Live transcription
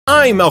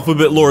I'm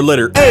Alphabet Lore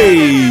letter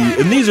A,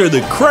 and these are the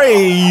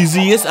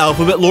craziest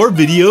Alphabet Lore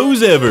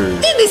videos ever.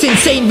 In this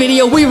insane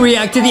video, we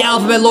react to the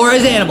Alphabet Lore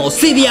as animals,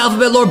 see the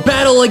Alphabet Lore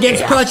battle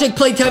against Project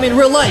Playtime in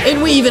real life,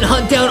 and we even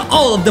hunt down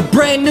all of the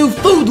brand new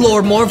food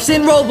lore morphs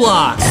in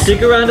Roblox.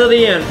 Stick around to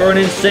the end for an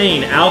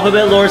insane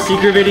Alphabet Lore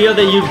secret video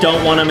that you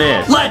don't want to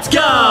miss. Let's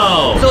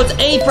go! So it's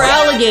A for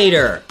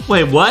alligator.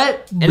 Wait,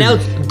 what? And now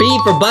it's B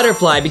for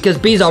butterfly because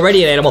B's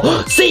already an animal.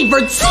 C for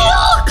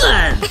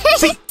chicken!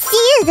 C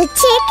is a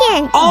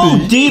chicken.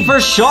 Oh, D for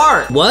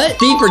shark. What?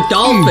 D for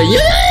dolphin.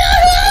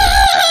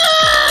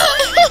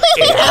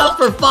 F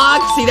for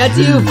foxy. That's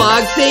you,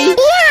 Foxy.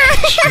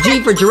 Yeah. G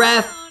for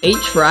giraffe. H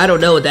for I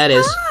don't know what that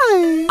is.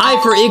 I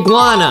for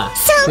iguana.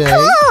 So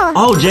cool.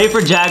 Oh, J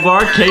for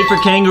jaguar. K for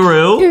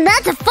kangaroo.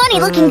 That's a funny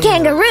looking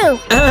kangaroo.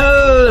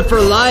 O for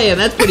lion.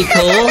 That's pretty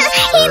cool.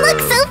 He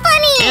looks so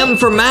funny. M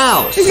for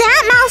mouse.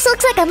 That mouse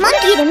looks like a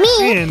monkey to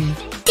me.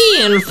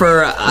 N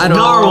for I don't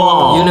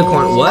Narwhal. know.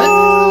 Unicorn. What?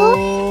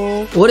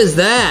 What is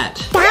that?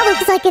 That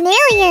looks like an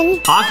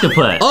alien.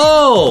 Octopus.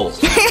 Oh.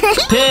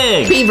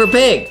 Pig. P for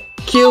pig.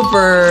 Q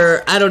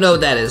for I don't know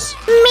what that is.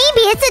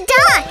 Maybe it's a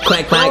duck.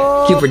 Quack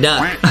quack. Q for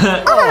duck.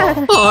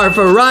 R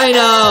for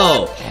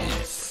rhino.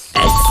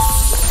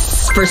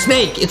 S for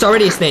snake. It's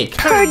already a snake.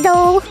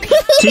 Turtle.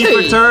 T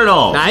for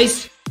turtle.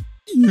 Nice.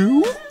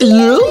 U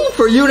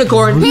for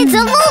unicorn. It's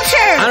a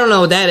vulture. I don't know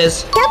what that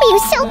is. W,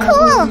 so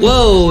cool.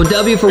 Whoa,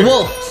 W for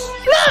wolf.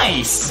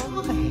 Nice.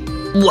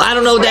 Well, I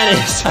don't know what that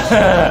is.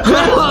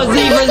 Oh,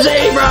 Z for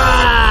zebra.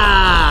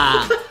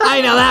 I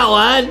know that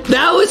one.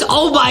 That was,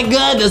 oh my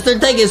goodness. They're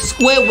taking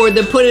Squidward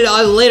and put it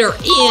on letter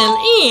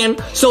N.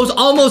 So it's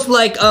almost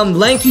like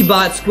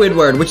LankyBox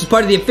Squidward, which is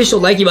part of the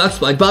official LankyBox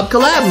SpongeBob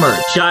collab merch.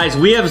 Guys,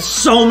 we have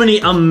so many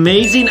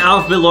amazing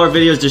Alphabet Lore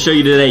videos to show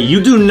you today. You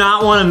do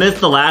not want to miss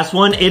the last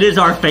one. It is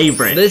our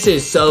favorite. This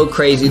is so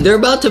crazy. They're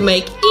about to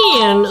make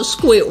N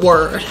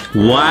Squidward.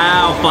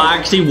 Wow,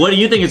 Foxy, what do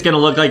you think it's going to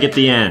look like at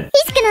the end?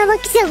 He's gonna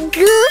look so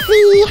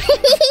goofy.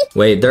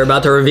 Wait, they're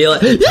about to reveal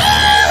it.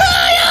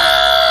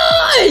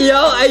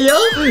 Yo,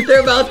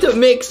 they're about to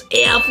mix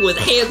F with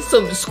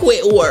handsome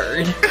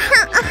Squidward.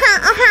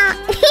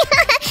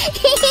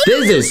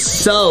 This is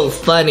so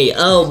funny.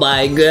 Oh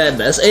my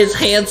goodness. It's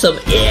handsome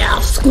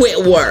F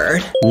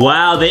Squidward.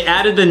 Wow, they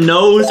added the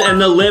nose and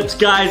the lips,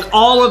 guys.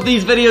 All of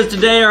these videos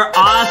today are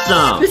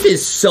awesome. This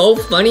is so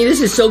funny.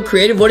 This is so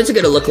creative. What is it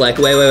gonna look like?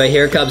 Wait.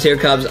 Here it comes.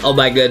 Oh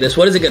my goodness.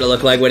 What is it gonna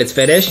look like when it's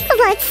finished?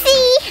 Let's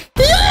see.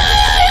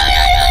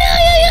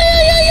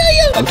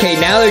 Okay,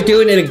 now they're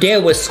doing it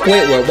again with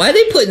Squidward. Why are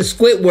they putting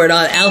Squidward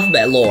on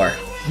Alphabet Lore?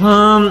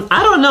 I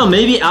don't know.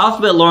 Maybe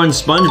Alphabet Lore and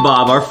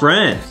SpongeBob are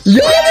friends. Yo,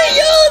 they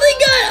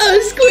got a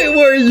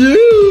Squidward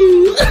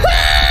you.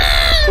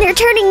 They're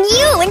turning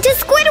you into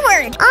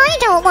Squidward. I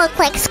don't look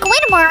like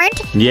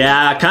Squidward.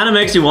 Yeah, kind of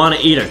makes you want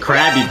to eat a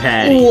Krabby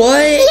Patty.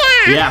 What?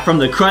 Yeah. Yeah, from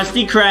the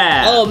Krusty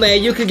Krab. Oh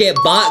man, you could get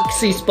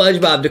Boxy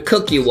SpongeBob to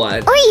cook you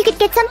one. Or you could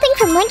get something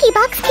from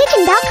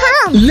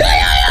LankyBoxKitchen.com.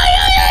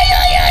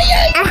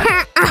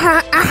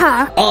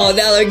 Oh,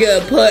 now they're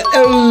gonna put A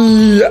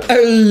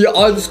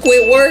on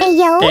Squidward? Hey,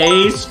 yo.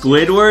 A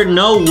Squidward?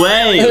 No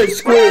way.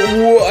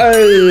 Squidward.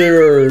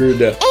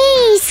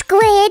 Hey,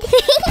 Squid.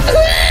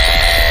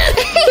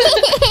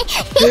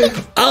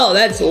 Oh,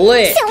 that's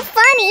lit. So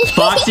funny.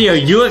 Foxy, are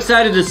you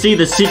excited to see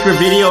the secret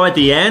video at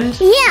the end?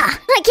 Yeah,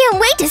 I can't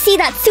wait to see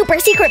that super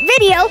secret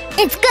video.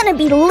 It's gonna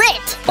be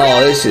lit.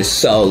 Oh, this is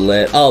so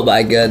lit. Oh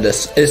my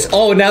goodness.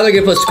 Oh, now they're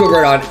gonna put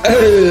Squidward on.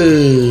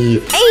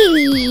 Hey.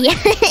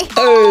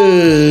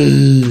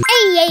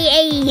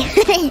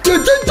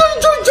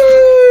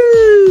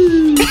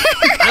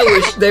 I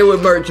wish they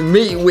would merge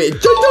me with.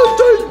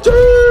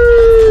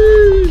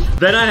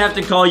 Then I'd have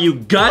to call you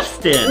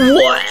Gustin.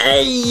 What?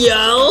 Hey,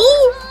 yo?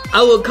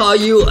 I will call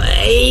you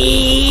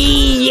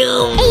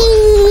Ayo.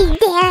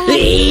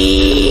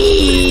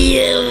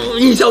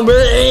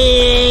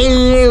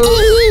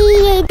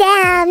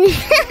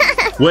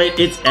 Wait,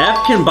 it's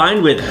F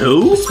combined with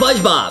who?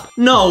 SpongeBob.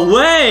 No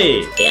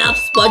way. F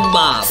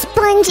SpongeBob.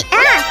 Sponge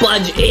F.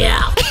 Sponge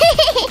F.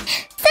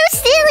 So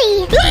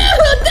silly.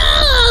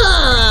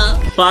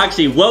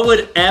 Foxy, what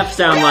would F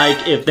sound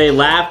like if they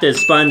laughed at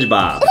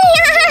SpongeBob?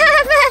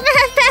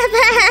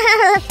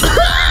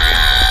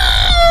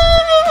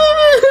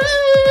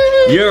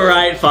 You're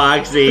right,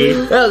 Foxy.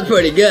 That was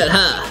pretty good,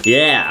 huh?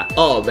 Yeah.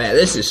 Oh man,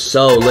 this is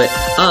so lit.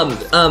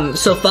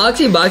 So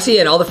Foxy, Boxy,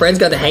 and all the friends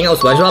got to hang out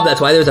with SpongeBob.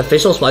 That's why there's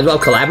official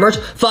SpongeBob collab merch.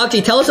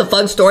 Foxy, tell us a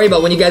fun story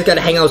about when you guys got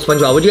to hang out with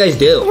SpongeBob. What'd you guys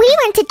do? We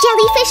went to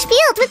Jellyfish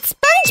Field with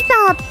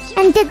SpongeBob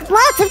and did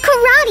lots of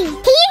karate.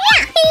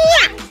 Yeah.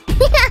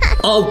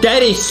 Oh,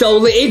 that is so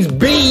lit. It's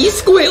B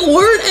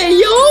Squidward. Hey,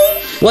 yo.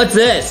 What's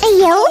this? Hey,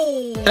 yo.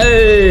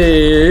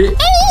 Hey.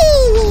 Hey.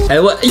 Hey,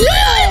 what?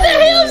 Yeah, the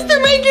hamster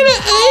making an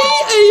A.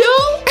 Hey, yo.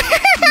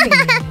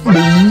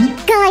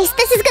 Guys,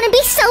 this is gonna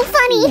be so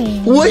funny.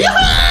 What?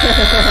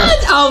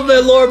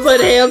 Alphabet Lore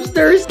put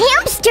hamsters.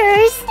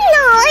 Hamsters?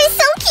 No, it's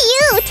so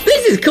cute.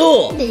 This is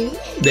cool.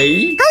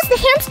 D? How's the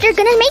hamster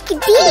gonna make a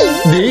D?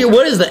 D?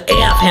 What is the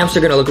F hamster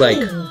gonna look like?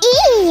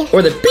 E. J.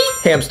 Or the B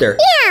hamster.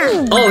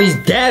 Yeah. Oh, he's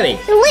dabbing.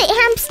 Lit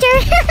hamster.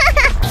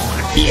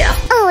 Yeah.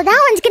 Oh, that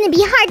one's gonna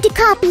be hard to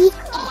copy.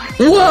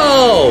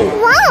 Whoa.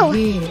 Whoa.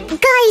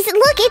 Guys,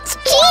 look, it's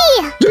G.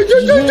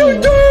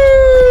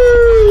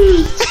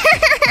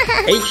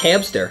 H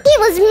hamster. He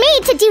was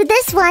made to do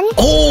this one.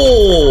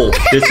 Oh.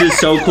 This is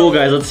so cool,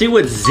 guys. Let's see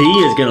what Z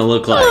is gonna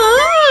look like.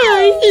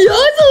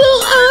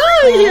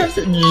 Yes.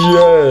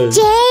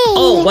 J.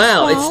 Oh,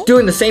 wow. It's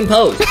doing the same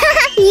pose.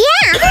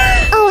 Yeah.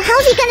 Oh,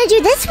 how's he gonna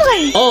do this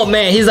one? Oh,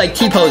 man. He's like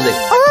T-posing.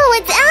 Oh,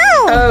 it's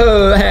L.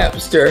 Oh,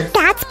 hamster.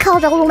 That's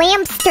called a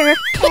lampster.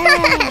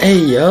 Hey,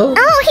 yo.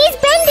 Oh, he's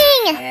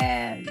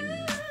bending.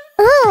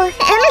 Oh,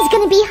 Emma's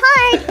gonna be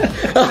hard.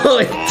 Oh,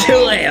 it's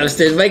two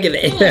hamsters making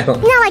an L.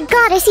 Now I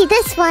gotta see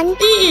this one.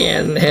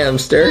 And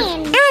hamster.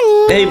 And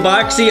Hey,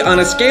 Boxy, on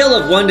a scale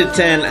of 1 to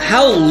 10,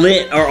 how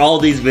lit are all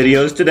these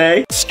videos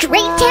today?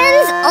 straight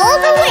tens all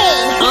the way.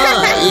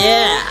 Oh,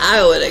 yeah.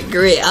 I would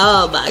agree.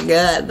 Oh, my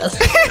goodness.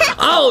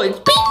 Oh, it's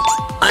Pete.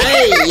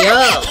 Hey,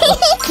 yo.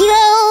 Cute.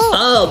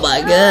 Oh, my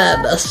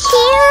goodness.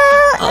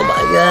 Cute. Oh,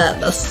 my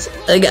goodness.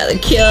 I gotta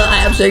kill a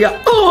hamster.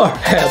 Oh,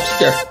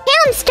 hamster.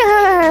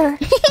 Hamster.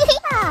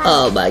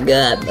 Oh, my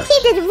goodness. He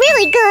did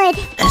really good.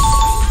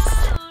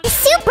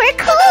 Super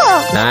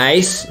cool.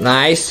 Nice,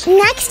 nice.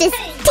 Next is T.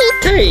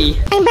 Hey.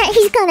 I bet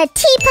he's gonna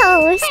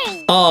T-pose.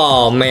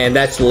 Oh, man,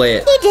 that's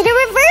lit. He did a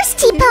reverse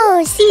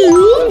T-pose.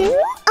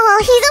 Oh,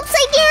 he's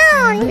upside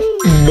down.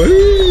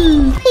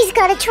 He's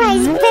gotta try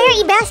his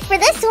very best for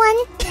this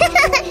one.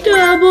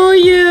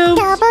 W.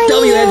 W.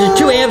 W has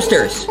two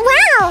hamsters.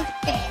 Wow.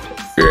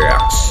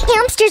 Yes.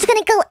 Hamster's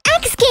gonna go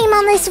X game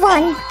on this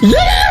one.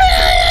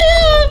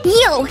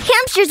 Yo,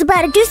 Hamster's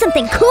about to do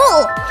something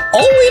cool.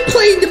 Oh, we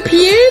played the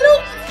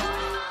piano?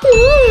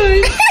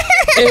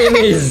 And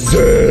it's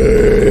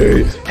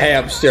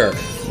hamster.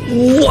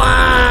 Wow!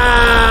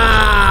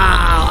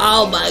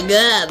 Oh my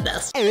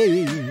goodness.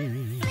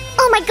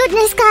 Oh my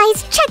goodness,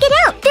 guys, check it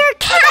out. They're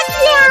cats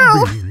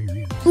now.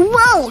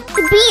 Whoa,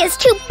 the B is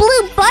two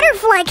blue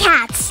butterfly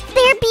cats.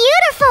 They're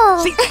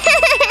beautiful.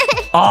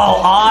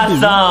 Oh,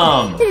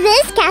 awesome!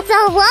 This cat's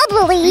all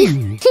wobbly.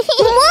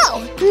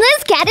 Whoa,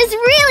 this cat is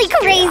really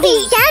crazy.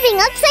 He's dabbing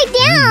upside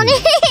down.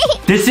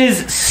 This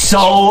is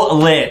so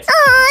lit.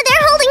 Aw,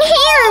 they're holding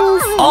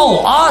hands.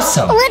 Oh,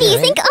 awesome! What do you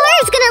think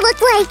ours gonna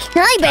look like?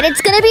 I bet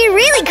it's gonna be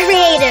really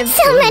creative.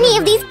 So many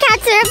of these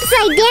cats are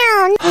upside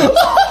down.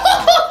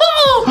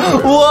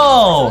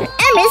 Whoa!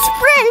 Emma's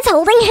friends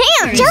holding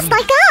hands. Just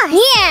like us.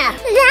 Yeah,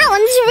 that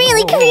one's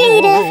really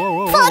creative.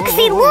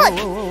 Foxy, look.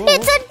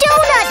 It's a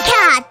donut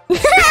cat.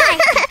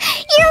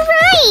 You're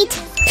right.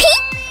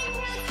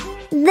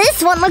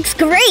 This one looks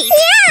great.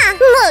 Yeah.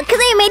 Look,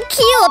 they made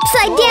Q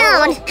upside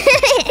down.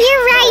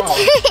 You're right.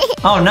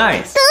 Oh,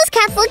 nice. Those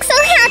cats look so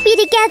happy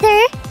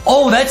together.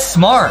 Oh, that's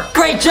smart.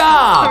 Great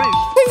job!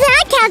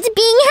 That cat's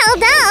being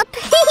held up.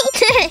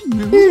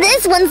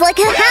 This one's like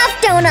a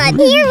half donut.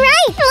 You're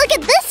right. Look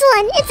at this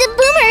one. It's a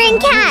boomerang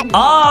cat.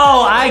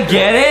 Oh, I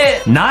get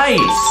it. Nice.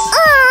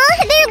 Aw,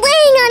 they're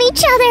laying on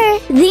each other.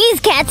 These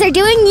cats are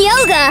doing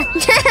yoga.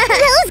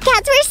 Those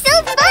cats were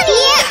so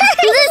funny.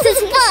 Yeah, this is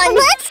fun.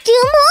 Let's do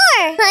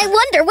more. I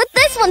wonder what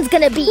this one's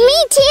gonna be.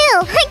 Me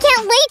too. I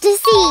can't wait to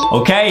see.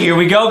 Okay, here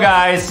we go,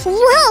 guys.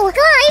 Whoa,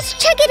 guys,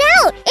 check it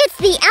out. It's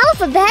the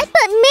alphabet,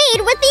 but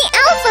made with the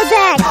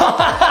alphabet.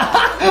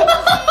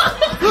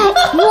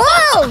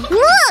 Whoa,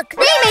 look,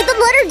 they made the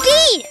letter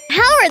D.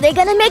 How are they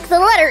gonna make the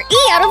letter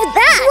E out of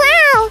that?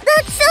 Wow,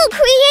 that's so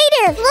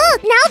creative.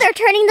 Look, now they're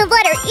turning the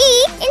letter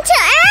E into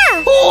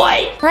F.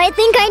 Boy! I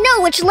think I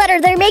know which letter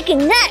they're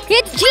making next.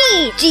 It's G.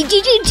 G,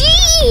 G, G,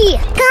 G.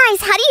 Guys,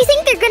 how do you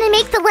think they're gonna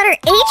make the letter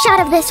H out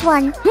of this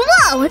one?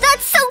 Whoa,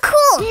 that's so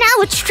cool.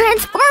 Now it's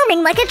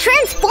transforming like a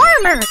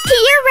transformer.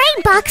 You're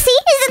right, Boxy.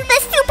 Isn't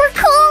this super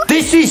cool?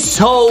 This is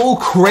so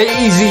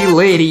crazy,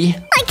 lady.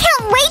 I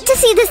can't wait to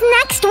see this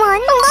next one.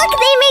 Look,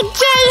 they made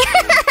J.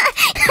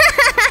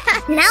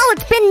 Now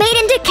it's been made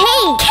into K.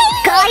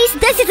 Guys,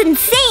 this is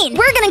insane.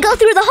 We're gonna go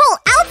through the whole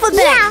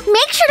alphabet. Yeah,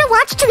 make sure to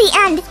watch to the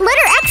end.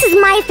 Letter X is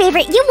my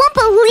favorite. You won't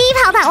believe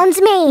how that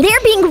one's made.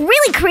 They're being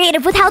really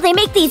creative with how they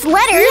make these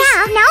letters.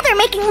 Yeah, now they're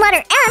making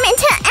letter M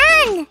into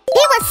N.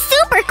 He was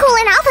super cool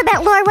in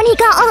alphabet lore when he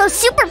got all those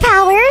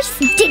superpowers.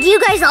 Did you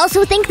guys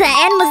also think the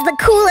N was the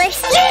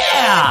coolest?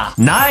 Yeah!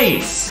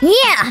 Nice!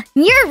 Yeah,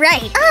 you're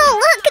right. Oh,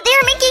 look,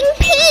 they're making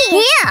P.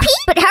 Yeah, P.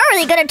 But how are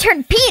they gonna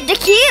turn P into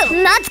Q?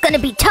 That's gonna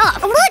be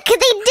tough. Look, they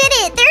did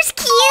it. There's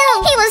Q.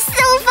 He was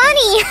so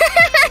funny.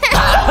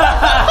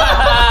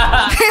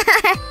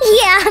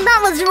 Yeah, that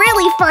was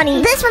really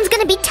funny. This one's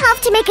gonna be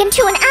tough to make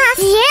into an S.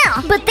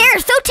 Yeah, but they're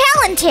so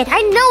talented.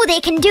 I know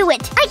they can do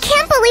it. I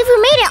can't believe we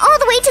made it all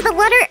the way to the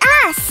letter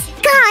S.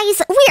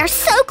 Guys, we are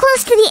so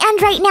close to the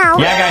end right now.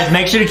 Yeah, guys,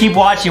 make sure to keep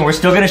watching. We're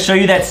still gonna show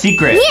you that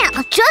secret.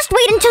 Yeah, just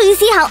wait until you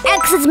see how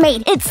X is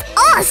made. It's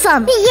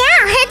awesome.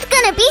 Yeah, it's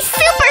gonna be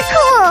super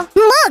cool.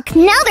 Look,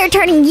 now they're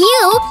turning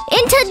U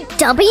into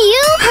W.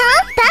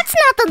 Huh? That's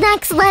not the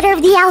next letter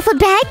of the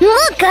alphabet.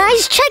 Look,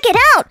 guys, check it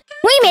out.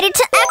 We made it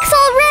to X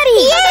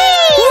already!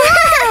 Yay!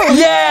 Wow!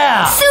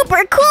 Yeah!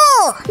 Super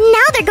cool!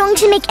 Now they're going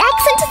to make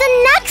X into the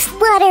next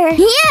letter.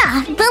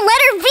 Yeah, the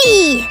letter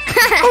V.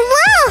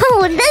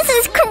 Whoa, this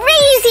is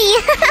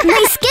crazy!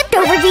 They skipped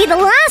over V the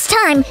last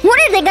time. What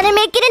are they gonna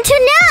make it into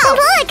now?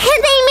 Look,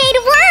 they made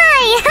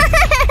Y!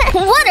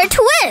 What a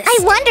twist! I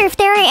wonder if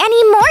there are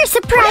any more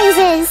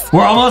surprises.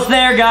 We're almost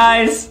there,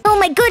 guys. Oh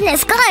my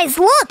goodness, guys,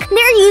 look!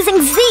 They're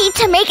using Z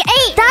to make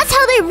 8. That's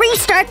how they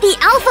restart the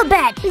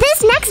alphabet.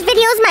 This next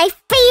video is my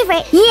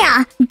favorite.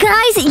 Yeah,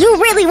 guys, you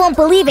really won't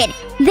believe it.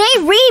 They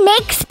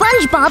remake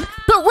SpongeBob,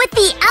 but with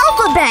the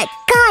alphabet.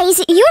 Guys,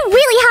 you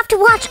really have to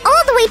watch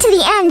all the way to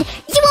the end.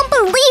 You won't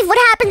believe what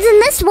happens in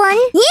this one.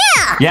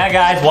 Yeah! Yeah,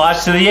 guys,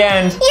 watch to the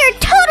end. You're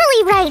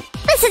totally right.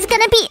 This is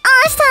gonna be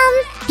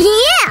awesome.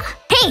 Yeah!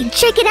 Hey,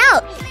 check it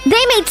out.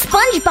 They made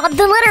SpongeBob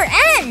the letter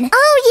N.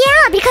 Oh,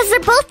 yeah, because they're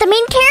both the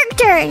main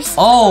characters.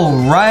 Oh,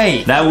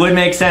 right. That would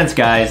make sense,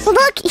 guys.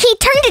 Look, he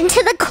turned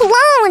into the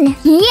clone.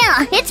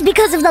 Yeah, it's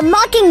because of the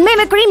mocking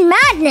mimicry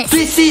madness.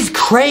 This is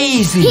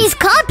crazy. He's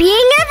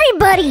copying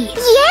everybody.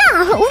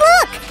 Yeah,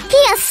 look, he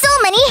has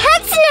so many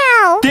heads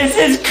now. This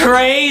is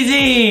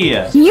crazy.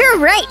 You're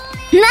right.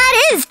 That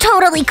is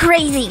totally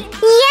crazy.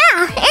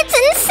 Yeah, it's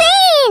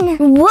insane.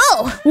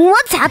 Whoa,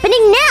 what's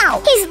happening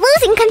now? He's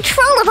losing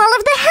control of all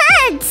of the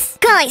heads.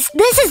 Guys,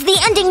 this is the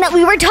ending that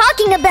we were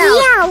talking about.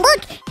 Yeah,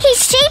 look,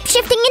 he's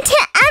shape-shifting into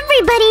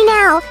everybody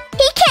now.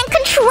 He can't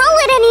control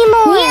it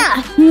anymore.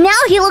 Yeah, now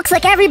he looks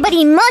like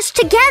everybody mushed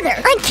together.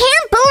 I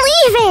can't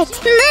believe it.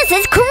 This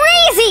is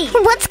crazy.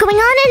 What's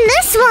going on in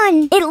this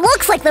one? It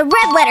looks like the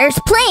red letters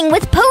playing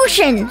with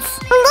potions.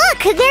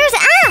 Look, there's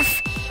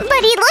F.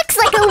 But he looks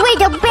like a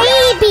widow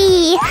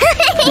baby.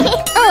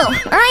 Oh,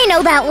 I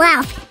know that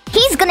laugh.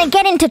 He's gonna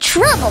get into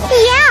trouble.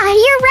 Yeah,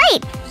 you're right.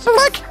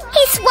 Look,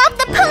 he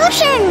swapped the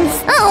potions.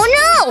 Oh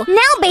no,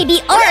 now baby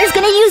R is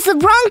gonna use the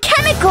wrong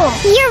chemical.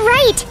 You're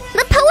right.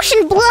 The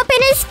potion blew up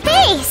in his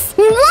face.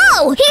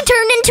 Whoa, he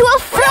turned into a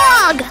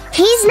frog.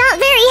 He's not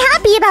very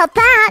happy about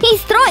that.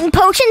 He's throwing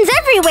potions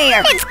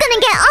everywhere. It's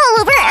gonna get all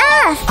over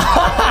F.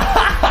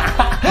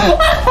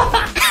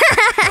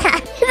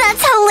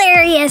 That's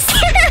hilarious.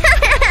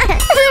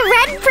 The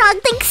red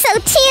frog thinks so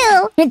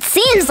too. It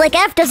seems like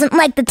F doesn't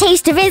like the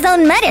taste of his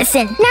own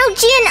medicine. Now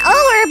G and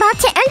O are about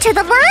to enter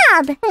the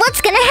lab.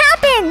 What's gonna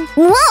happen?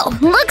 Whoa,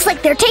 looks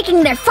like they're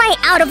taking their fight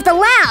out of the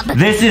lab.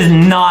 This is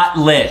not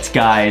lit,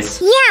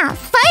 guys. Yeah,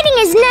 fighting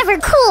is never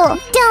cool.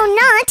 Don't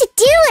not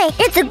do it.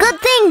 It's a good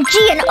thing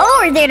G and O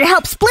are there to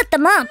help split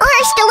them up.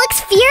 R still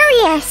looks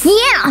furious.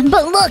 Yeah,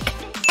 but look,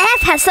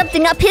 F has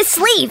something up his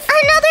sleeve.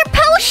 Another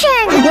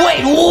potion!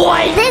 Wait,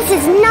 what? This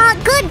is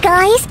not good,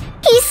 guys.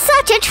 He's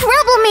such a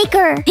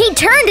troublemaker. He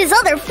turned his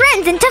other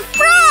friends into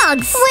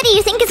frogs. What do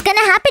you think is gonna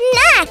happen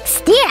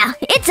next? Yeah,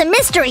 it's a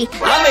mystery.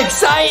 I'm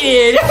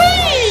excited.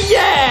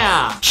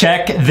 Yeah!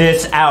 Check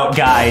this out,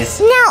 guys.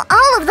 Now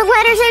all of the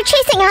letters are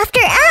chasing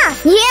after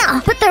F.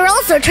 Yeah, but they're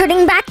also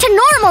turning back to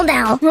normal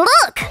now.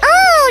 Look.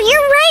 Oh,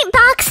 you're right,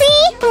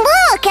 Boxy.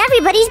 Look,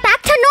 everybody's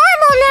back to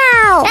normal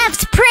now.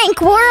 F's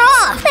prank wore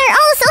off. They're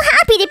all so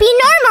happy to be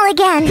normal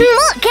again.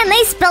 Look, and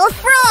they spell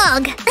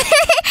frog.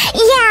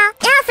 Yeah,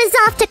 F is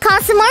off to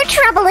cause some more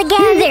trouble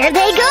again. There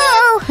they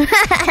go.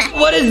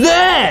 What is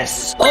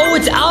this? Oh,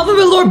 it's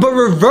alphabet lore, but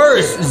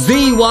reverse.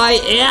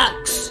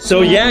 ZYX.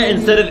 So yeah,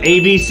 instead of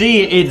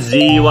ABC, it's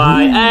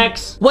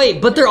ZYX.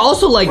 Wait, but they're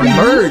also like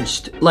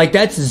merged. Like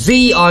that's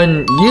Z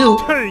on U.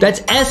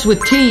 That's S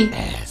with T.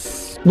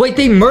 Wait,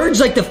 they merged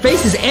like the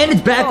faces and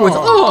it's backwards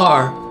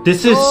R.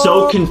 This is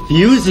so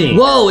confusing.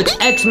 Whoa, it's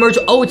X merged.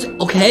 Oh, it's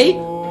okay.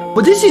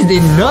 But this is the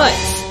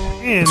nuts.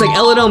 It's like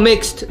L and O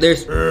mixed.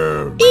 There's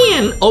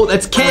N. Oh,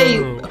 that's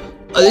K.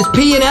 It's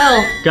P and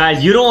L.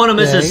 Guys, you don't want to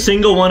miss a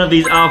single one of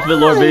these alphabet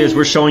lore videos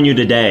we're showing you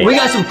today. We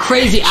got some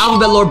crazy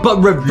alphabet lore,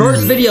 but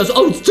reverse videos.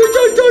 Oh,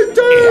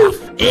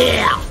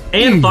 F.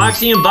 And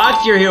Foxy and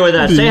Boxy are here with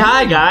us. Say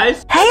hi,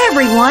 guys. Hey,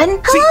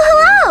 everyone.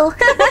 Hello.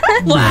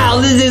 Wow,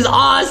 this is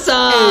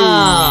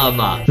awesome.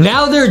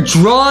 Now they're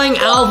drawing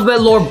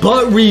alphabet lore,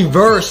 but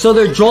reverse. So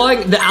they're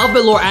drawing the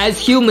alphabet lore as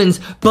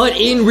humans, but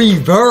in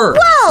reverse.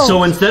 Whoa.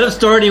 So instead of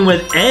starting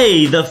with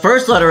A, the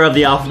first letter of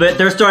the alphabet,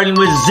 they're starting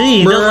with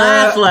Z, the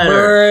last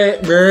letter.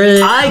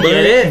 I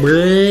get it.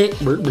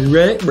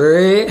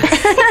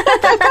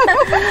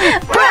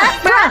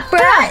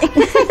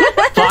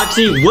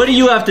 Foxy, what do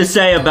you have to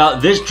say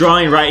about this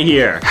drawing right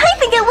here? I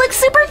think it looks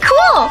super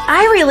cool.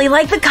 I really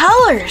like the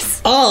colors.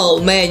 Oh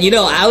man, you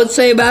know what I would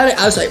say about it?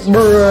 I was like,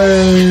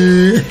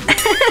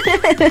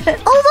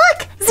 Oh,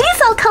 look,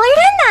 Z's all colored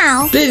in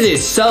now. this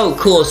is so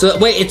cool. So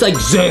wait, it's like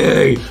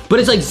Z, but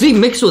it's like Z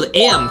mixed with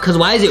M, because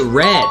why is it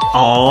red?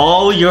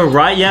 Oh, you're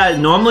right. Yeah,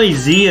 normally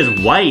Z is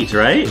white,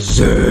 right?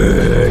 Z.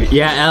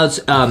 Yeah, now it's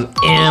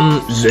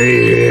MZ.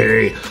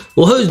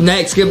 Well, who's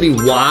next? Gonna be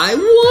Y?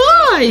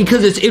 Why?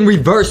 Because it's in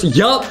reverse.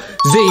 Yup.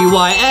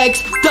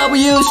 ZYX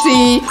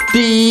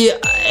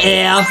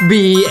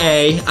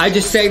WCDFBA. I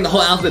just sang the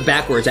whole alphabet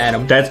backwards,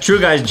 Adam. That's true,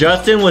 guys.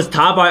 Justin was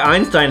taught by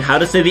Einstein how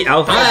to say the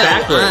alphabet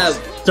backwards.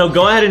 So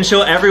go ahead and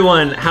show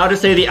everyone how to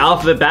say the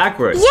alphabet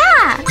backwards.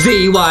 Yeah.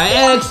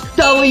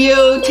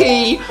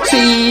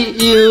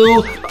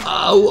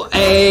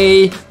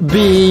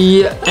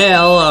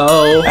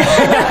 Z-Y-X-W-T-C-U-A-B-L-O.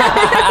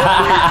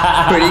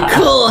 Pretty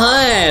cool,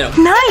 huh?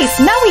 Nice.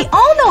 Now we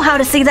all know how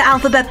to say the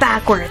alphabet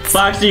backwards.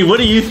 Foxy, what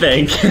do you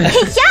think? Yeah,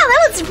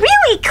 that was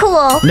really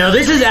cool. Now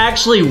this is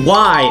actually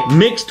Y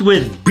mixed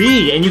with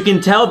B, and you can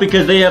tell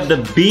because they have the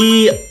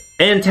B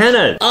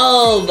antennas.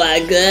 Oh my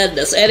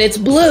goodness, and it's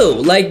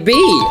blue, like B.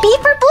 B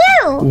for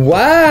blue.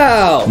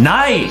 Wow.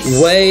 Nice.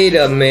 Wait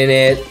a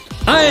minute.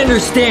 I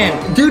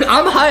understand. Dude,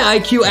 I'm high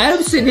IQ.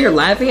 Adam's sitting here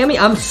laughing at me.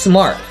 I'm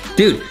smart.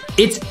 Dude,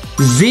 it's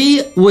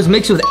Z was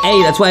mixed with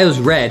A, that's why it was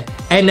red.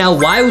 And now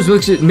Y was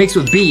mixed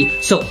with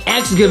B, so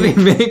X is gonna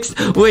be mixed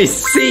with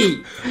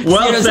C.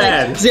 Well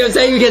said. See what I'm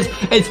saying? Because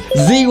it's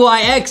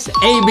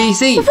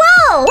Z-Y-X-A-B-C.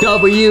 Whoa.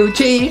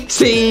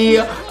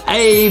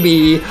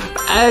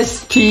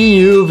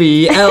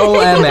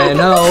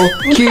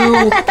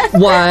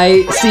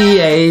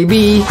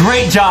 W-T-C-A-B-S-T-U-V-L-M-N-O-Q-Y-C-A-B.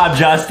 Great job,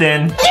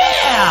 Justin.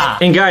 Yeah!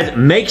 And guys,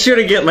 make sure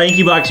to get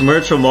LankyBox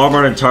merch from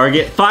Walmart and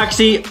Target.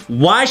 Foxy,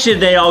 why should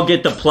they all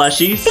get the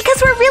plushies?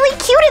 Because we're really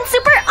cute and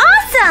super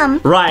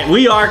awesome. Right,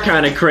 we are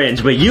kind of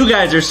cringe, but you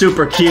guys are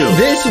super cute.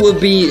 This would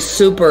be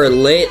super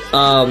lit,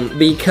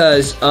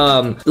 because,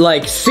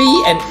 like, C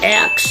and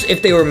X,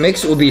 if they were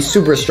mixed, would be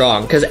super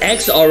strong. Because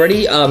X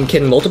already,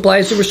 can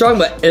multiply super strong,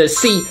 but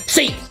C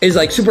is,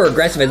 like, super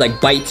aggressive and, like,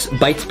 bites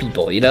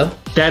people, you know?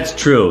 That's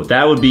true.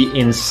 That would be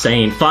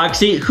insane.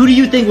 Foxy, who do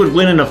you think would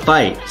win in a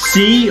fight?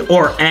 C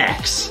or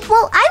X?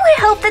 Well, I would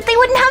hope that they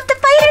wouldn't have to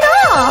fight at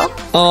all.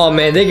 Oh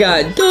man, they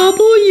got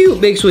W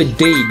mixed with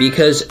D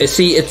because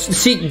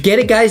get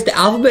it guys, the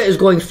alphabet is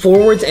going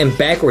forwards and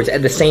backwards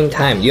at the same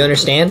time. You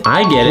understand?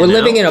 I get it. We're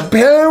living in a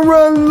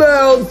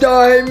parallel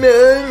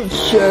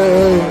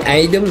dimension.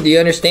 Adam, do you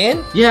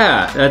understand?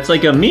 Yeah, that's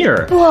like a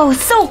mirror. Whoa,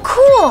 so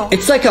cool.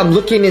 It's like I'm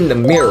looking in the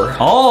mirror.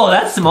 Oh,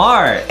 that's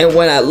smart. And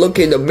when I look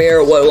in the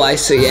mirror, what do I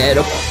see,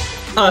 Adam?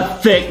 A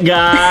thick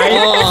guy.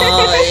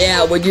 Oh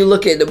yeah, when you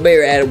look in the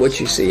mirror, Adam, what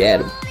you see,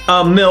 Adam?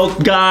 A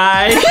milk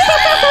guy.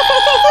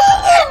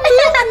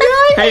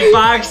 Hey,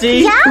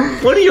 Foxy. Yeah?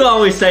 What do you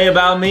always say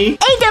about me?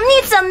 Adam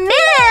needs some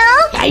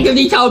milk. Adam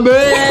needs some milk.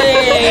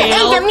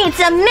 Adam needs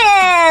some milk.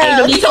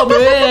 Adam needs some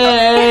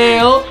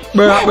milk.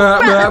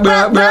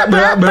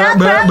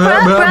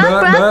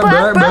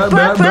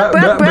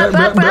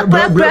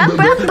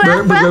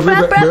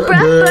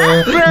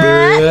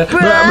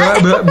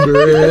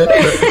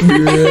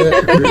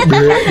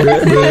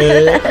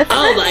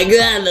 Oh my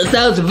goodness,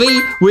 that was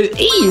V with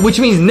E, which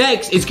means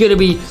next it's gonna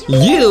be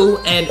U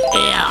and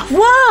F.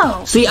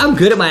 Whoa. See, I'm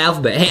good at my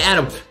alphabet. Hey,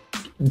 Adam,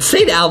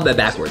 say the alphabet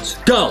backwards.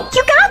 Go.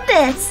 You got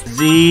this.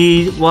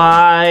 Z-Y-W-T-O-N.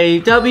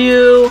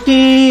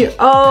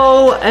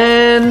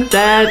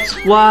 That's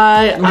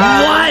why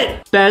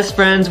I'm best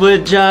friends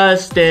with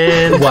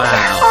Justin. Wow.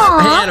 Aw.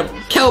 Hey, Adam,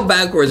 count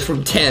backwards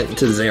from 10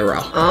 to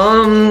 0.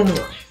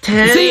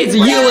 10. See, it's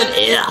U and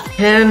F.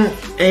 10,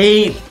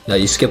 8. No,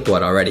 you skipped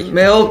one already.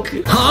 Milk.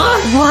 Huh?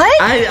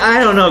 What? I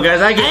don't know,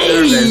 guys. I get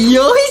nervous. Hey,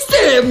 yo, he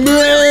said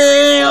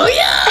milk.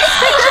 Yeah.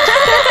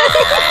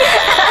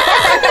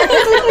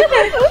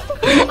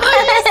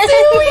 Are you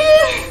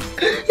serious?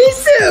 He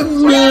said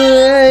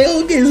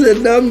milk is a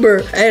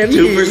number. Adam,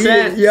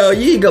 2%. Yo,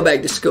 you need to go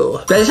back to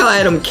school. That's how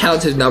Adam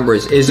counts his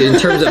numbers, is in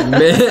terms of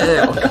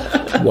milk.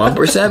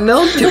 1%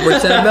 milk,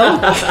 2%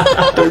 milk,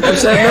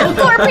 3% milk,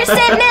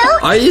 4%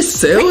 milk. Are you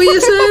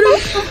serious, Adam?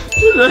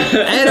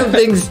 Adam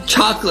thinks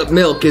chocolate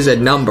milk is a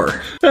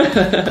number.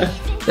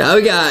 Now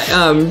we got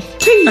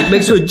T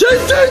mixed with J.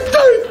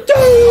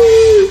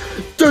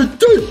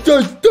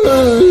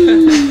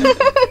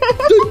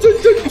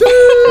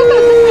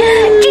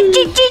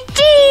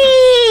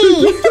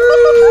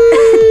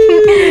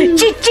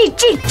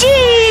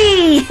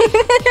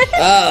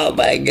 Oh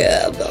my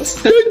goodness.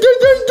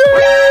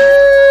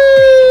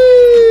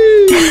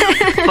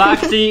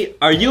 Foxy,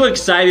 are you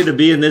excited to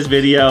be in this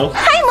video?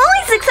 I'm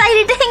always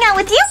excited to hang out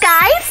with you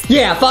guys.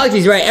 Yeah,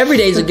 Foxy's right. Every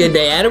day's a good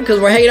day, Adam, because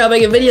we're hanging out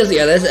making videos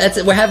together.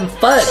 That's we're having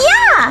fun.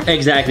 Yeah.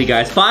 Exactly,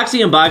 guys.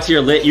 Foxy and Boxy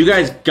are lit. You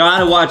guys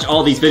gotta watch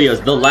all these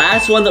videos. The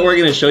last one that we're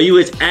gonna show you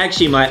is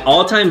actually my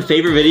all-time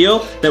favorite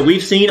video that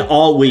we've seen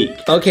all week.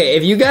 Okay,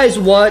 if you guys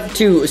want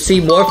to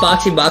see more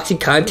Foxy Boxy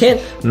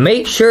content,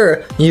 make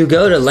sure you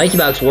go to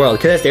LankyBox World,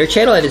 because that's their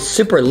channel and it's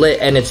super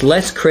lit and it's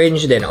less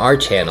cringe than our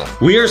channel.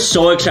 We are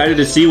so excited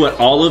to see what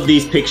all of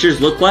these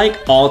pictures look like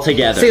all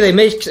together. See, they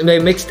mixed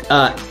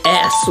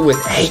S with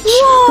H.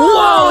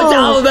 Whoa. It's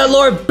Alphabet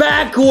Lord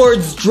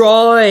backwards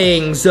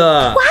drawings.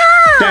 Wow.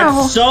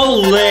 That's so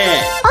lit.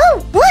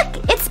 Oh, look,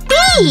 it's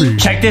B.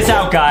 Check this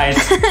out, guys.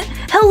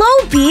 Hello,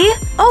 B.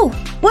 Oh,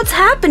 what's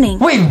happening?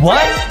 Wait,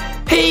 what?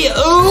 Hey,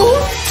 ooh.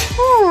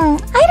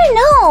 I don't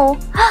know.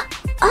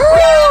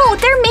 Oh,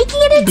 they're making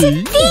it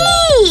into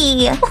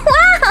D.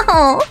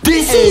 Wow.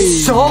 This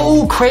is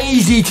so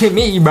crazy to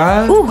me,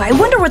 man. Ooh, I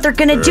wonder what they're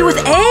gonna do with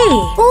A.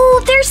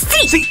 Oh, there's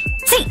C. C.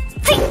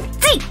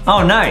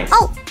 Oh, nice.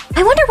 Oh,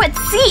 I wonder what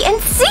C and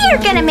C are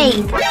gonna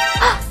make.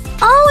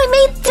 Oh, it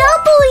made W!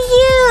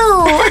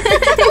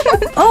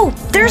 Oh,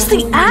 there's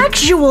the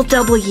actual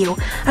W.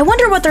 I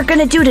wonder what they're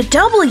gonna do to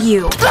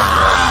W.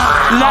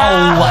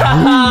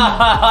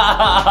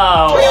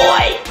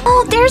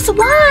 Oh, there's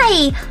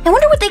Y. I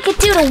wonder what they could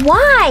do to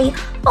Y.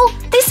 Oh,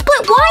 they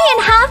split Y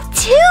in half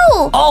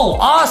too. Oh,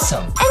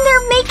 awesome. And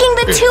they're making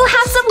the two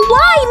halves of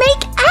Y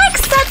make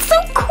X. That's so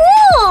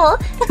cool.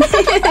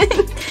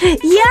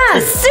 Yeah,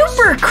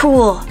 super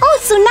cool. Oh,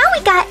 so now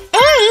we got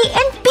A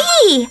and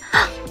B.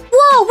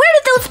 Whoa, where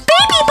did those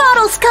baby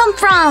bottles come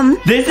from?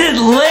 This is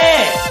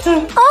lit.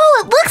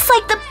 Oh, it looks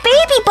like the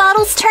baby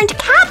bottles turned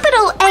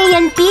capital A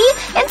and B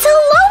into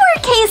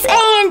lowercase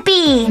a and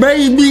b.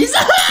 Babies.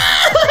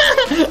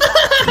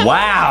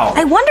 Wow.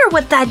 I wonder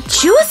what that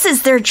juice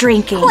is they're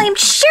drinking. Oh, I'm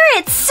sure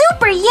it's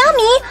super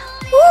yummy.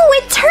 Ooh,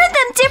 it turned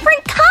them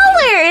different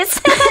colors.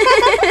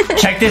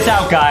 Check this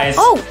out, guys.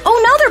 Oh,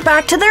 now they're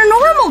back to their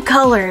normal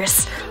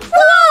colors.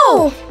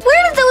 Whoa!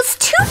 Where did those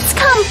tubes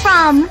come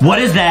from? What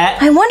is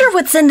that? I wonder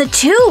what's in the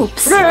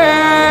tubes.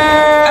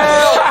 Ada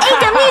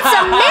needs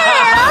some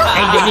milk.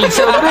 Ada needs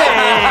some milk.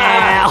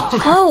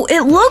 Oh,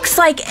 it looks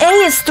like A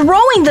is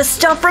throwing the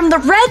stuff from the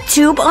red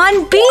tube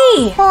on B.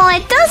 Well,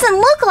 it doesn't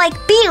look like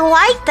B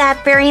liked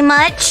that very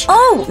much.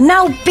 Oh,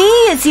 now B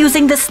is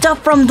using the stuff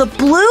from the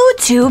blue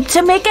tube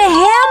to make a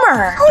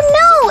hammer. Oh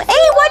no,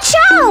 A, watch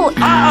out.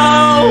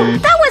 Uh-oh.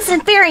 That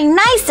wasn't very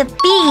nice of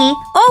B.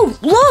 Oh,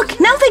 look,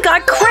 now they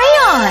got crayons.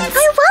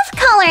 I love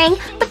coloring,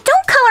 but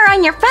don't color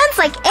on your friends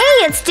like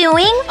A is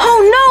doing.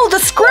 Oh no,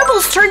 the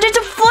scribbles turned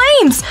into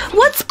flames.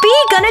 What's B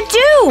gonna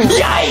do?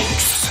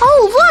 Yikes.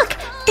 Oh, look,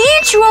 B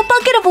drew a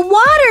bucket of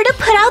water to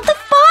put out the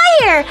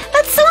fire.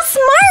 That's so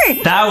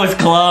smart. That was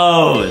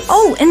close.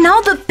 Oh, and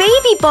now the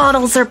baby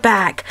bottles are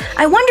back.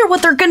 I wonder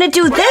what they're gonna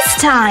do this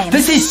time.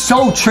 This is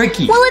so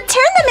tricky. Well, it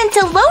turned them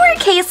into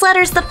lowercase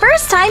letters the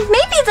first time.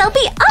 Maybe they'll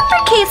be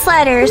uppercase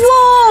letters.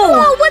 Whoa.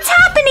 Whoa, what's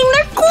happening?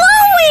 They're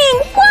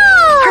glowing.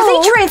 Whoa. Are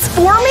they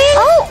transforming?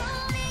 Oh,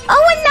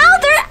 and now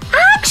they're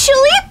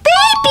actually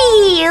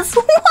babies.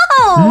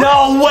 Whoa.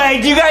 No way.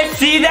 Do you guys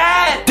see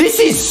that? This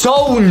is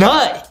so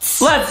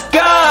nuts. Let's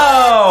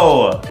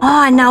go.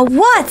 Oh, now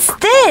what's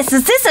this?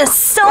 Is this a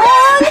song?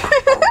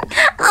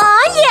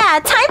 Aw, yeah,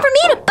 time for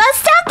me to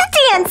bust out the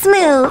dance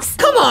moves.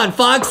 Come on,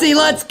 Foxy,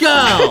 let's go.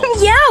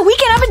 Yeah, we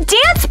can have a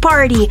dance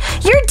party.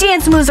 Your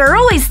dance moves are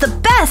always the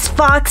best,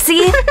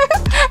 Foxy.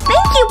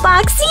 Thank you,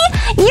 Foxy.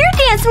 Your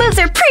dance moves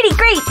are pretty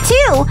great,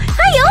 too.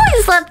 I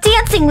always love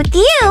dancing with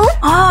you.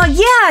 Oh,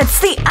 yeah, it's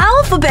the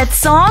alphabet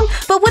song,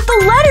 but with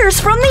the letters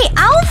from the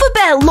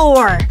alphabet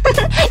lore.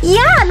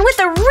 Yeah, and with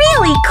a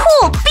really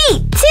cool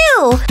beat,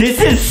 too. This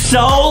is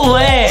so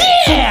lit.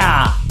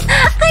 Yeah.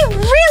 I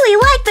really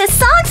like this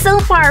song so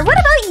far. What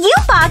about you,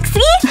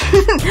 Foxy?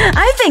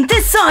 I think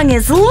this song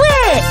is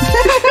lit.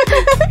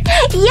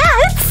 Yeah,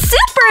 it's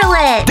super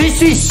lit.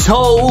 This is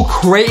so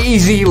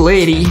crazy,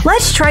 lady.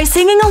 Let's try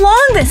singing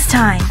along this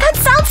time. That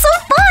sounds so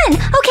fun.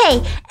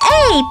 Okay,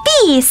 A,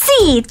 B,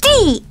 C,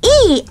 D,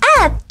 E,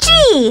 F,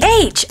 G,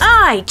 H,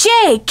 I,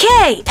 J,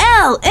 K,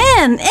 L,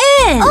 M,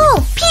 N,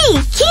 O,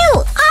 P, Q,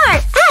 R,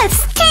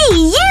 S, T,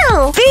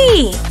 U,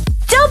 V,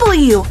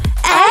 W,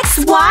 X,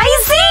 Y,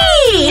 Z.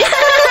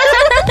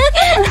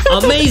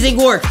 Amazing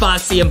work,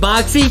 Foxy and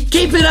Boxy.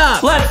 Keep it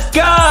up. Let's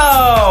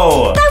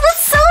go. That was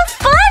so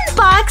fun,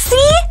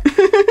 Boxy.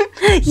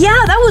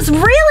 Yeah, that was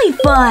really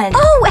fun.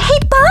 Oh, hey,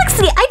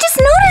 Boxy, I just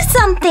noticed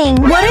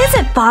something. What is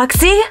it,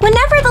 Boxy?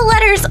 Whenever the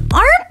letters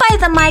aren't by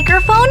the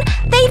microphone,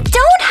 they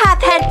don't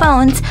have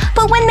headphones.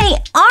 But when they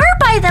are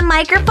by the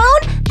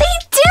microphone, they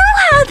do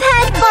have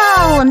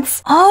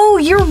headphones. Oh,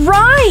 you're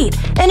right.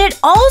 And it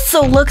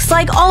also looks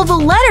like all the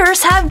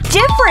letters have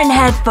different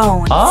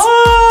headphones.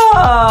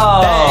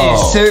 Oh. That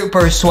is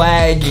super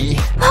swaggy.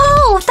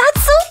 Oh,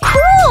 that's so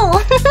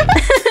cool.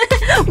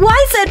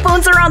 Why's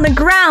headphones are on the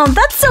ground?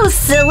 That's so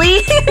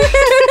silly.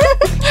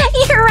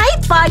 You're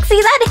right, Foxy.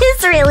 That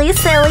is really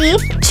silly.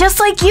 Just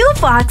like you,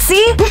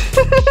 Foxy.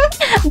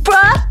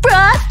 Bruh,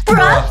 bruh,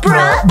 bruh,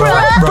 bruh,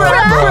 bruh,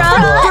 bruh,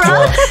 bruh,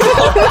 bruh.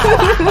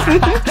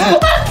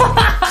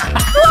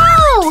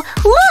 Whoa!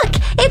 Look!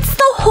 It's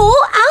the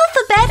whole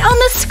alphabet on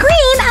the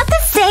screen at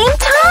the same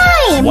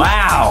time.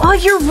 Wow. Oh,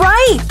 you're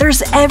right.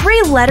 There's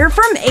every letter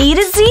from A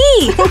to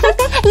Z.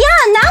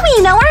 Yeah, now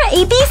we know our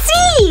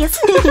ABCs.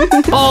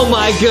 Oh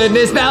my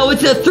goodness, now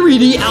it's a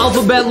 3D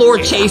alphabet lore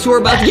chase. We're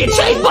about to get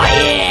chased by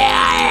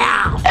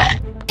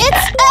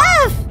It's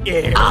F!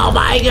 Oh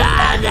my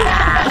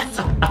goodness!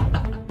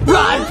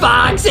 Run,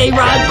 Foxy,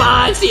 run,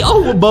 Foxy!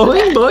 Oh,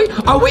 boy,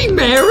 are we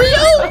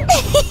Mario?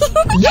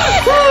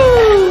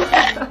 Yahoo!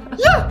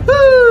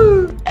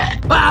 Yahoo!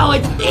 Oh,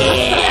 it's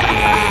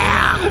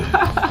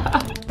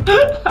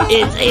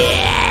It's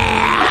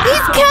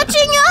He's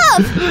catching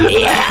up!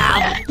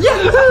 Yeah!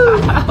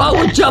 Yahoo! Oh,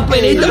 we're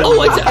jumping into.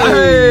 Oh, it's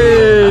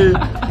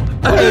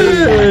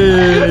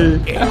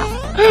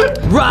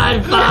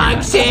Run,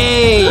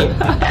 Foxy!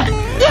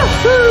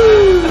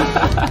 Yahoo!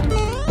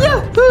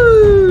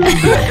 Yahoo!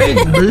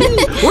 It's me.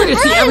 We're gonna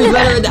see every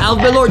letter in the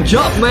alphabet lore.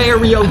 Jump,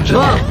 Mario,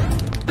 jump!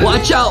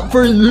 Watch out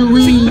for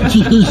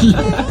Luigi!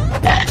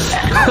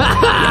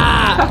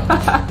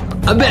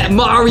 I bet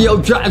Mario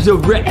drives a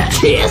red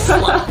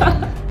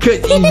Tesla. Cause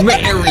he's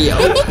Mario.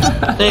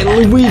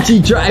 And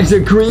Luigi drives a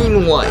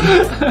green one.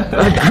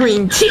 A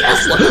green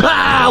Tesla.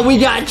 Ah, we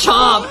got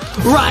Chomp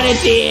right at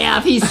the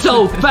F. He's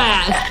so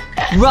fast.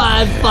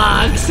 Run,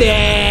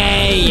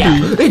 Foxy.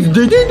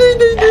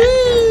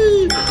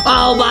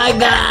 Oh my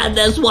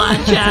goodness,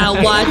 watch out,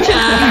 watch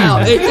out.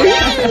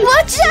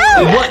 Watch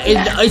out! What is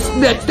this?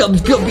 Next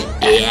up's gonna be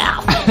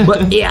F.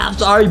 But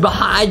F's already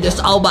behind us.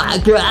 Oh my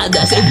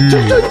goodness.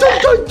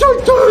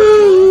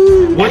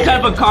 What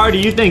type of car do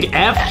you think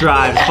F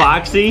drives,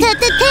 Foxy?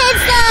 Tesla!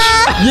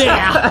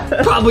 Yeah,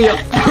 probably a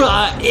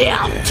F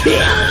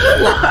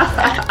Tesla.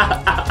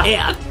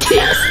 F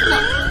Tesla.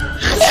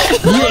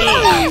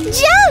 Yeah.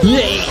 Jump!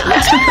 Yeah.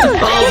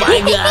 Oh my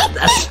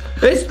goodness.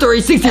 It's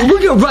 360. We're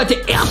gonna run to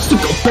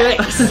obstacle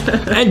banks.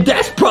 And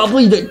that's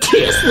probably the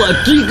Tesla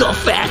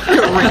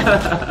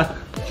Gigafactory.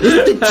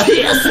 It's the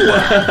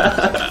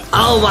Tesla.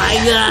 Oh my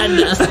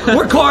goodness.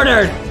 We're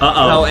cornered.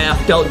 Uh-oh. No,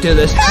 F, don't do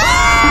this.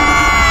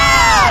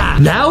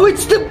 Now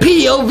it's the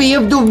POV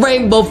of the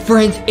Rainbow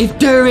Friends if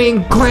they're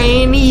in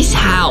Granny's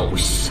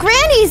house.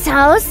 Granny's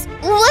house?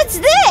 What's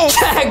this?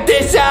 Check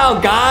this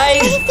out,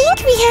 guys. I think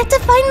we have to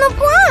find the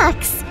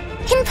blocks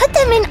and put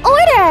them in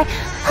order.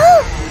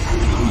 Oh,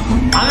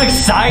 I'm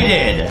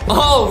excited.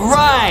 All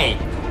right.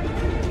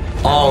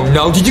 Oh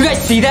no, did you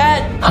guys see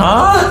that?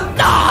 Huh?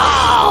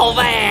 Oh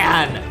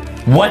man.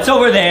 What's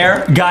over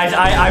there? Guys,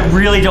 I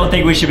really don't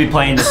think we should be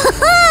playing this.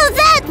 oh,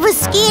 that was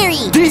scary.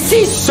 This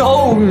is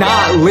so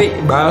not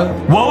lit, bro.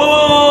 Whoa, whoa,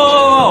 whoa,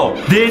 whoa,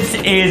 whoa. This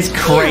is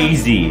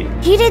crazy.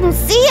 He didn't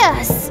see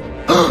us.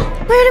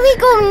 Where do we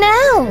go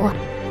now?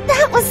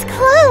 That was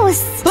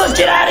close. Let's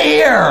get out of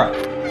here.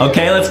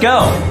 Okay, let's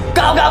go.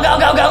 Go, go, go,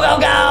 go, go, go,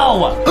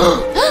 go.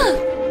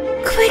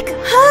 Quick,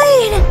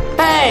 hide.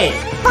 Hey.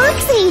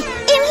 Foxy,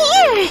 in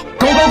here.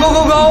 Go, go, go,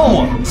 go, go.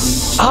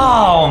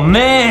 Oh,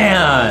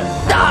 man.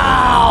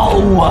 Ow.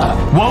 Whoa,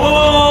 whoa,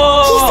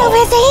 whoa. He's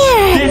over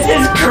there. This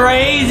is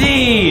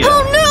crazy.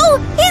 Oh no,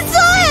 he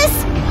saw us.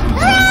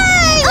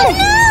 Run. Oh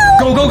no.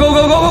 Go, go, go,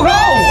 go, go, go,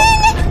 go.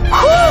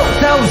 Whew,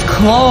 that was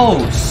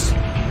close.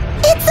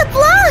 It's a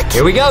block.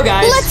 Here we go,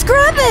 guys. Let's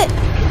grab it.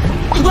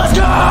 Let's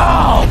go.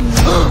 Ah,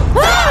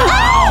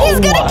 he's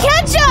gonna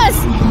catch us.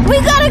 We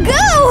gotta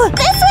go.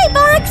 This way,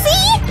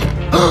 Foxy.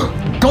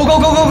 Go, go,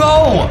 go, go,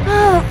 go.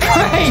 Oh,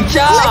 Great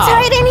job. let's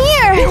hide in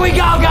here. Here we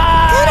go, Good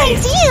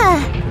guys. idea.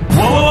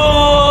 Whoa, whoa,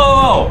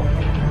 whoa, whoa.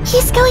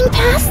 He's going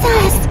past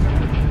us.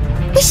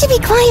 We should be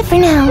quiet for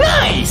now.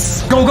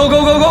 Nice. Go, go,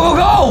 go, go, go, go,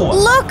 go.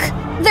 Look,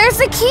 there's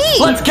a key.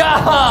 Let's go.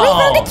 We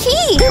found a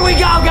key. Here we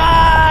go,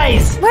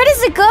 guys. Where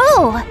does it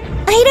go?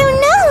 I don't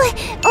know.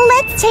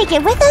 Let's take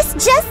it with us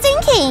just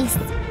in case.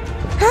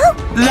 Huh?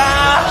 No.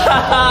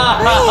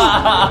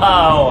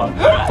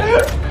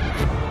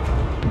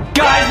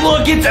 Guys,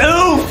 look, it's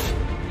Oof.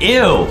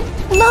 Ew.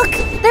 Look,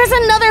 there's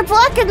another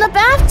block in the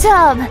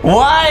bathtub.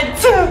 What?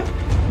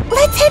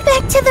 Let's head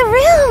back to the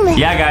room.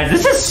 Yeah, guys,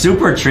 this is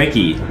super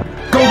tricky. Go,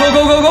 go,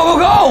 go, go, go, go,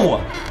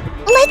 go.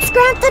 Let's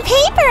grab the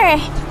paper.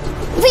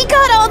 We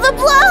got all the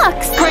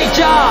blocks. Great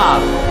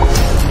job.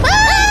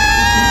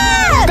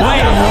 Ah!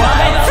 Wait,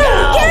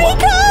 what? Here he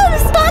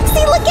comes.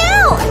 Foxy, look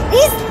out.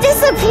 He's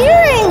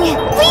disappearing.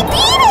 We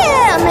beat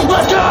him.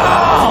 Let's go.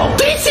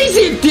 This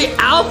isn't the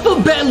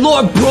Alphabet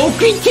Lord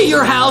broke into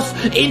your house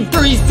in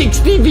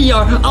 360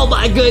 VR. Oh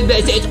my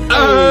goodness, it's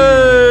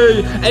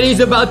A, and he's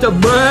about to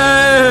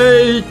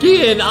break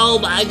in. Oh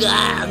my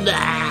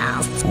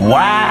goodness.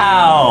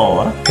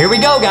 Wow. Here we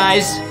go,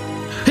 guys.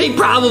 He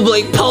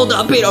probably pulled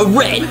up in a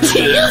red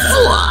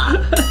Tesla.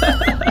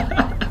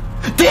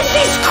 This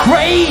is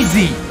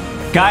crazy.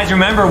 Guys,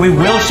 remember, we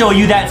will show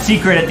you that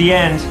secret at the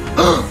end.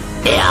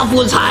 Elf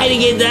was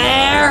hiding in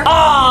there.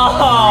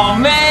 Oh,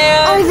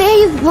 man. Are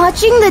they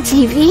watching the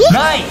TV?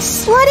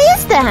 Nice. What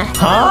is that?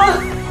 Huh?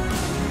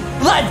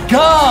 Let's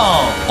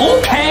go.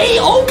 Okay,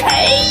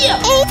 okay.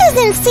 He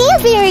doesn't seem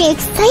very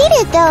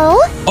excited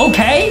though.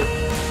 Okay.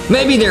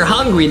 Maybe they're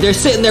hungry. They're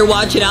sitting there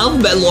watching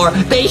Alphabet Lore.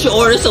 They should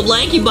order some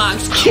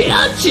LankyBox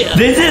ketchup.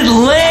 This is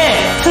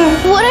lit.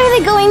 What are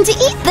they going to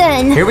eat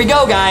then? Here we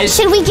go, guys.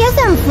 Should we give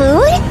them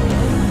food?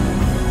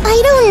 I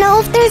don't know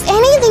if there's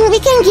anything we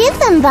can give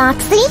them,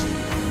 Boxy.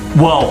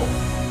 Whoa.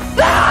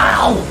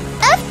 Ow.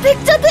 F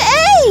picked up A.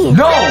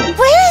 No.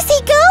 Where is he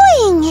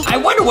going? I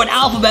wonder what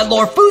Alphabet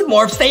Lore food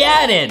morphs they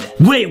added.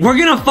 Wait, we're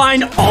gonna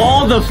find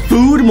all the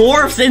food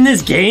morphs in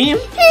this game?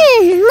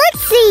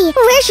 Let's see.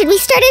 Where should we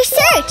start our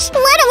search?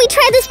 Why don't we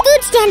try this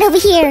food stand over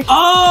here?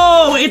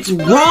 Oh, it's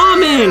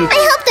ramen!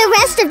 I hope the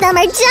rest of them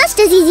are just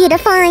as easy to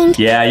find.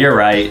 Yeah, you're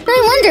right.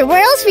 I wonder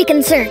where else we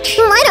can search.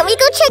 Why don't we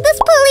go check this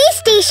police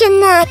station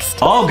next?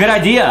 Oh, good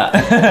idea.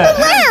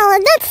 Wow,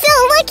 that's so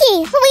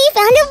lucky. We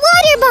found a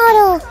water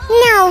bottle.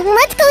 Now,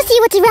 let's go see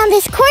what's around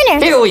this corner.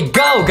 Here we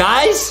go,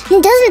 guys.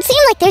 It doesn't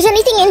seem like there's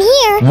anything in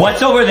here.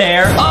 What's over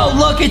there? Oh,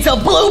 look, it's a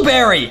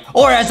blueberry.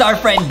 Or as our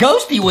friend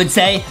Ghosty would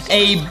say,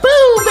 a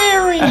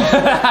blueberry.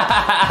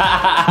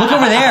 Look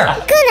over there.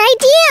 Good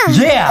idea.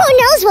 Yeah. Who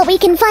knows what we we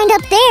can find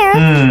up there.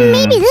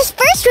 Maybe this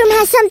first room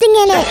has something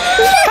in it.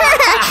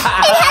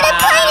 It had a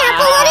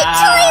pineapple on a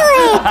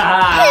toilet.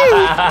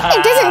 It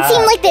doesn't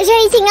seem like there's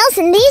anything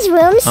else in these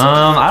rooms.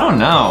 I don't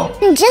know.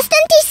 Just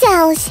empty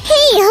cells.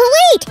 Hey,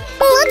 wait.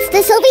 What's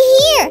this over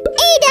here?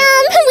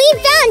 Adam, we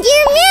found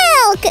your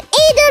milk.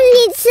 Adam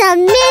needs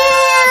some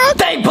milk.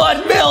 They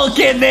put milk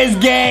in this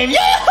game.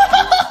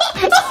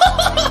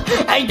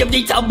 Adam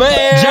needs some milk.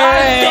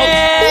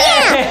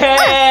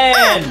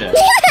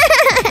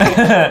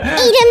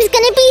 Adam's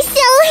gonna be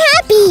so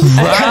happy.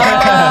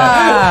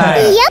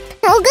 Yep,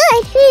 oh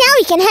good. Now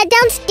we can head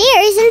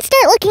downstairs and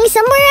start looking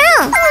somewhere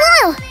else.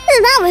 Wow,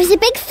 that was a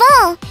big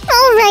fall.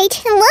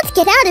 Alright, let's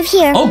get out of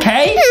here.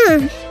 Okay.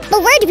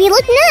 But where do we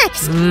look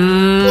next?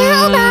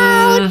 How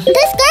about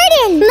this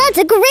garden? That's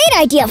a great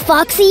idea,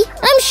 Foxy.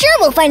 I'm sure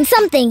we'll find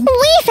something.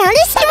 We found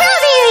a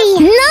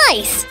strawberry.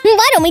 Nice.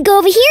 Why don't we go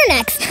over here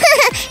next?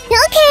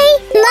 Okay.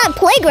 That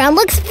playground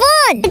looks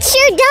fun. It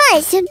sure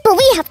does. But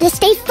we have to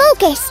stay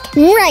focused.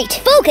 Right,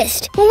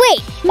 focused.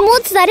 Wait,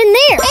 what's that in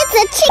there? It's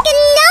a chicken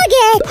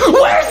nugget.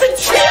 Where's the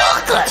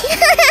chocolate?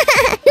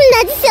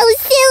 That's so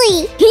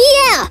silly.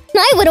 Yeah,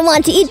 I wouldn't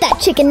want to eat that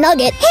chicken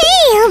nugget.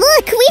 Hey,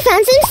 look, we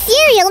found some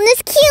cereal in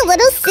this cute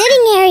little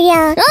sitting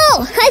area.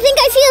 Oh, I think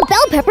I see a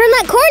bell pepper in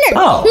that corner.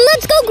 Oh.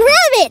 Let's go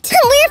grab it.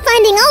 We're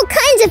finding all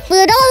kinds of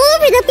food all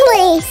over the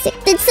place.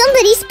 Did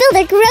somebody spill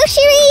their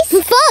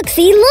groceries?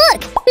 Foxy,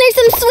 look. There's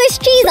some Swiss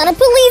cheese on a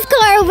police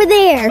car over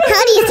there.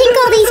 How do you think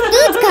all these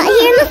foods got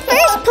here in the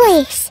first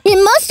place? It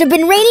must have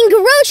been raining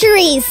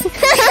groceries.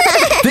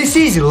 This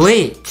is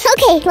lit.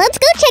 Okay, let's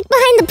go check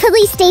behind the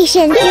police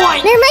station. There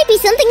might be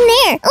something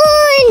there.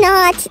 Or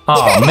not.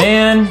 Oh,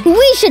 man.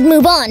 We should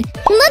move on.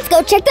 Let's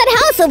go check that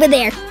house over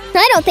there.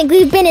 I don't think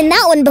we've been in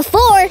that one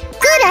before.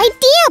 Good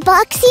idea,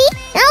 Boxy.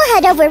 I'll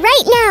head over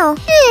right now.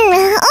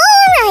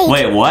 Alright.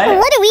 Wait, what?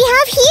 What do we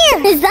have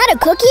here? Is that a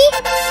cookie?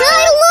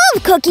 I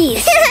love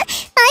cookies.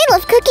 I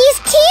love cookies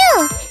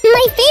too.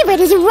 My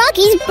favorite is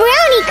Rocky's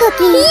brownie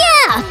cookie.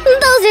 Yeah,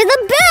 those are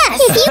the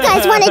best. If you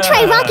guys want to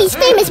try Rocky's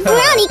famous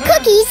brownie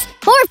cookies,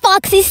 or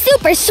Foxy's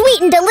super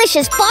sweet and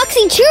delicious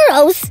Foxy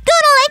churros, go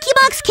to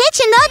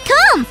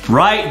LankyBoxKitchen.com.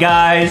 Right,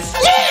 guys.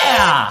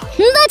 Yeah!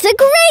 That's a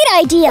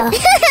great idea.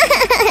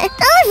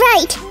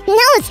 Alright,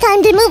 now it's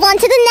time to move on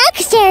to the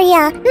next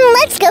area.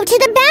 Let's go to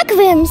the back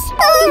rooms.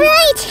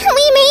 Alright,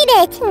 we made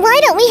it. Why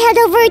don't we head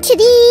over to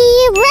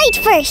the right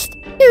first?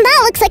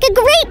 That looks like a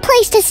great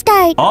place to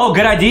start. Oh,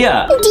 good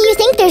idea. Do you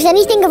think there's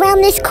anything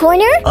around this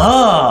corner?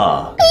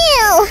 Oh.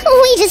 Ew,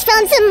 we just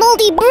found some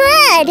moldy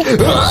bread.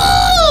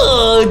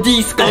 Oh,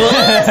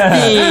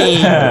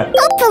 disgusting.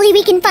 Hopefully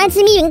we can find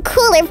some even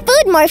cooler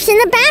food morphs in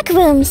the back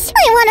rooms.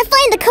 I want to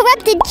find the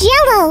corrupted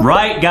Jell-O.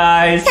 Right,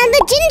 guys. And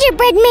the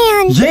gingerbread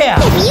man. Yeah.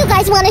 If you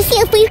guys want to see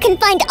if we can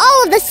find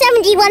all of the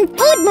 71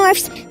 food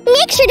morphs,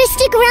 make sure to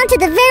stick around to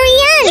the very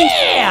end.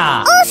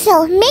 Yeah!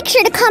 Also, make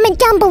sure to comment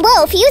down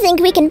below if you think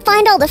we can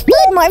find all the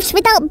food morphs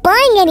without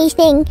buying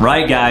anything.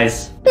 Right,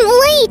 guys.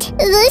 Wait,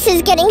 this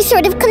is getting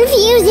sort of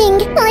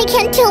confusing. I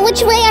can't tell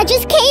which way I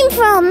just came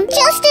from.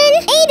 Justin,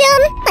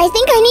 Adam, I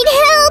think I need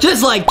help.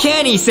 Just like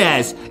Kenny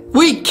says,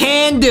 we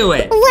can do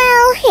it.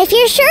 Well, if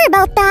you're sure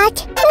about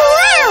that.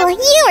 Wow,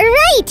 you're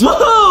right.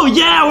 Woohoo!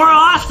 Yeah, we're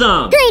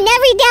awesome! I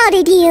never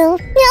doubted you.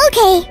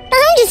 Okay,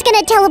 I'm just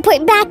gonna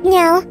teleport back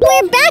now.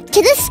 We're back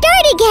to the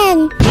start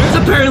again. There's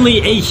apparently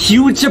a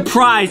huge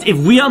surprise if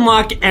we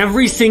unlock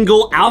every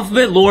single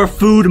Alphabet Lore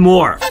food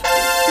morph.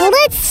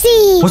 Let's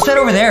see. What's that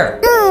over there?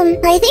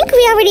 I think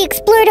we already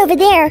explored over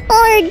there.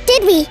 Or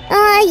did we?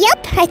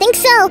 Yep, I think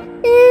so.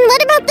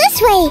 What about this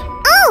way?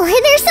 Oh,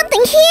 there's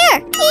something here.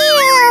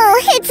 Ew,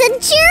 it's a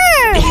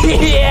germ.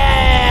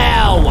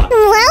 Yeah!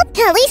 Well,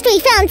 at least we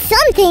found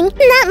something.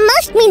 That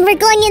must mean we're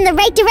going in the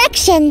right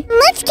direction.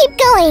 Let's keep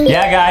going.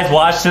 Yeah, guys,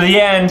 watch to the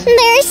end.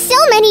 There are so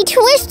many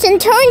twists and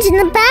turns in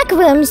the back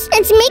rooms.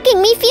 It's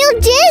making me feel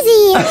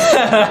dizzy.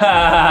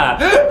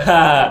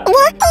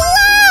 What?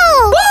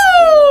 Wow!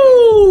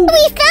 Woo!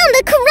 We found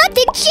the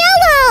corrupted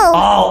Jell-O!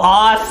 Oh,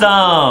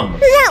 awesome!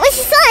 That was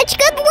such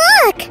good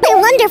luck! I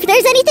wonder if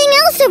there's anything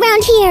else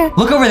around here.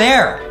 Look over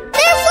there.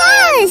 There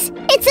was!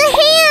 It's a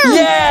ham!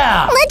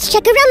 Yeah! Let's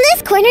check around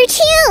this corner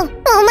too!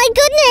 Oh my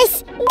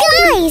goodness!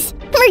 Guys!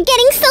 We're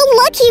getting so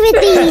lucky with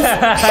these!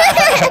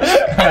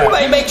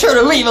 Everybody make sure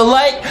to leave a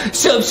like,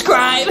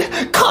 subscribe,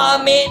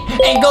 comment,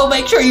 and go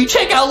make sure you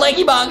check out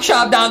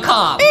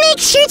LankyBoxShop.com. Make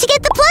sure to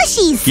get the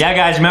plushies! Yeah,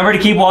 guys, remember to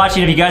keep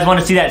watching if you guys want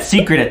to see that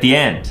secret at the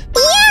end.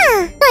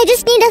 Yeah! I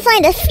just need to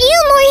find a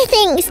few more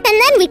things, and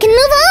then we can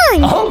move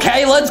on!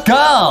 Okay, let's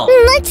go.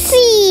 Let's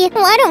see.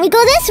 Why don't we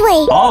go this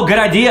way? Oh, good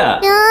idea.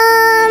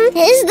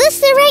 Is this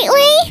the right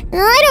way?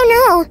 I don't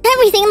know.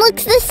 Everything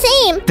looks the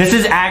same. This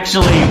is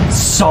actually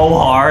so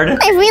hard.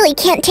 I really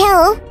can't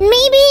tell.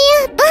 Maybe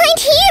behind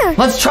here.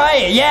 Let's try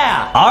it,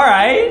 yeah. All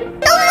right.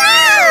 Oh,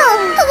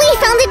 wow! We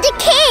found a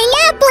decaying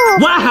apple.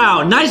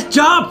 Wow, nice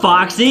job,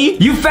 Foxy.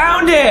 You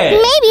found it.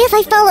 Maybe if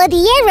I follow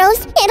the arrows,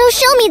 it'll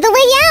show me the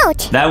way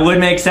out. That would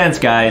make sense,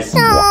 guys.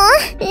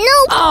 Aw,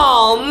 nope.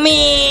 Oh,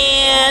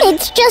 man.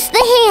 It's just the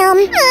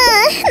ham.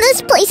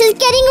 This place is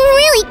getting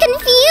really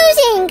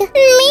confusing.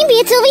 Maybe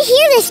it's over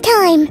here this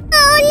time.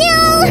 Oh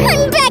no,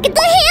 I'm back at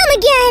the ham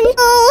again.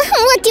 Oh,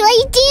 what do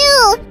I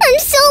do? I'm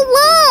so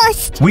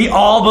lost. We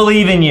all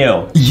believe in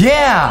you.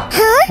 Yeah.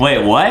 Huh?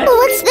 Wait, what?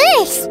 What's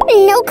this?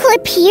 No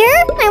clip here?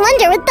 I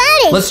wonder what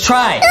that is. Let's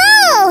try.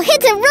 Oh,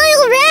 it's a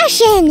royal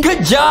ration.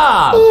 Good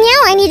job.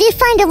 Now I need to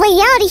find a way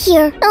out of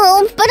here.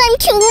 Oh, but I'm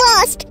too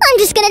lost. I'm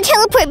just gonna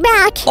teleport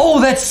back. Oh,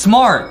 that's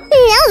smart.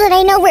 Now that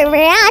I know where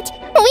we're at,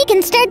 we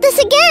can start this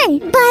again.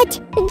 But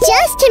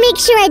just to make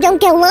sure I don't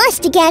get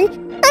lost again,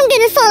 I'm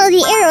gonna follow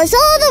the arrows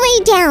all the way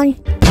down.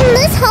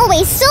 This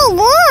hallway's so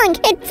long,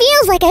 it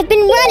feels like I've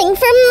been running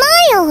for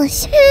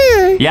miles.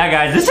 Yeah,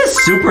 guys, this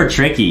is super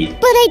tricky.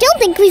 But I don't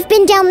think we've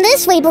been down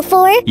this way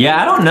before.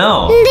 Yeah, I don't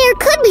know. There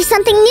could be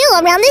something new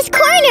around this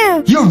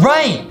corner. You're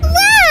right.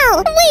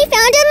 Wow! We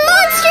found a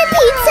monster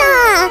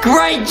pizza!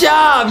 Great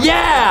job.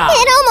 Yeah.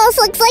 It almost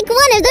looks like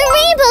one of the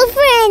Rainbow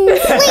Friends.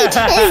 Wait,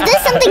 is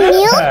this something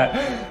new?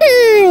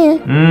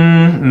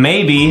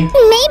 Maybe.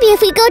 Maybe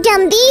if we go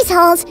down these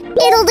halls,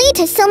 it'll lead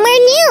to somewhere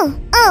new.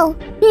 Oh,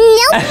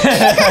 nope.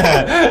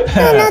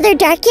 Another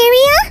dark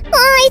area?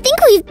 Oh, I think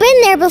we've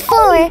been there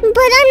before,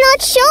 but I'm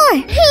not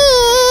sure.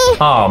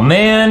 Oh,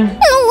 man.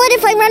 What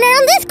if I run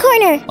around this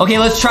corner? Okay,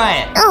 let's try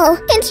it. Oh,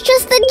 it's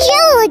just the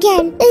Jello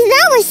again.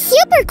 That was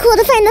super cool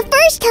to find the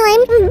first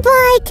time,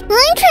 but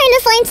I'm trying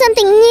to find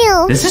something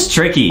new. This is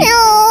tricky.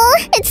 Oh,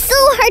 it's so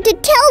hard to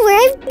tell where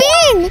I've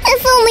been.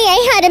 If only I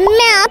had a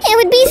map, it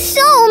would be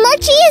so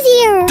much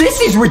easier.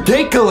 This is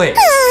ridiculous.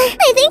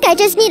 I think I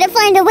just need to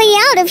find a way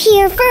out of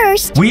here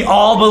first. We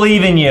all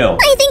believe in you.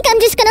 I think I'm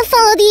just gonna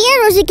follow the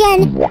arrows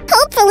again.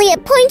 Hopefully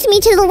it points me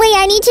to the way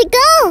I need to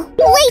go.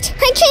 Wait,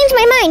 I changed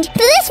my mind.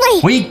 This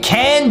way. We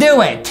can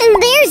do it.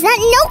 And there's that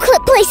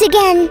no-clip place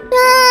again.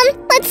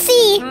 Let's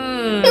see.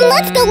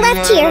 Let's go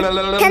left here.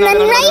 And then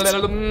right.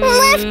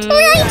 Left,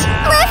 right,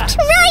 left,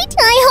 right.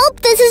 I hope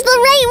this is the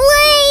right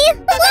way.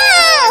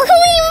 Wow,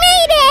 we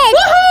made it.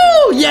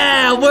 Woohoo!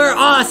 Yeah, we're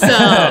awesome.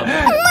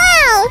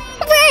 Wow,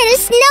 we're in a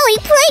snowy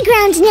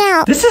playground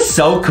now. This is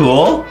so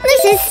cool.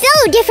 This is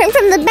so different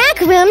from the back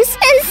rooms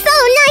and so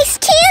nice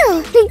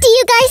too. Do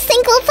you guys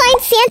think we'll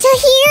find Santa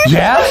here?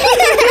 Yeah?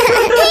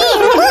 Hey,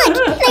 look,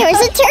 there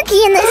is a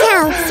turkey in this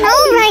house.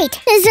 All right,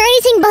 is there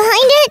anything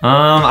behind it?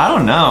 I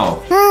don't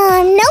know.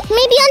 Nope,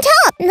 maybe on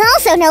top.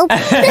 Also nope.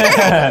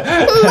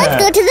 Let's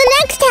go to the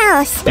next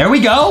house. There we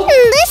go.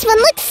 This one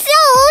looks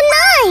so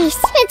nice.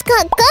 It's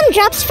got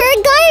gumdrops for a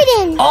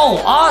garden.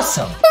 Oh,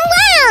 awesome.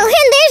 Wow,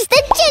 and there's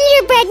the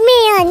gingerbread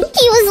man.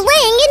 He was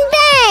laying in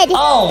bed.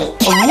 Oh,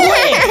 wait.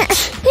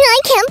 I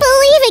can't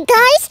believe it,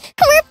 guys.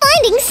 We're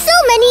finding so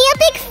many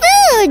epic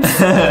foods.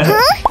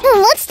 Huh?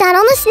 What's that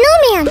on the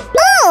snowman?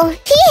 Oh,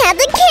 he had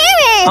the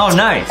carrot. Oh,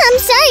 nice. I'm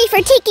sorry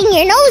for taking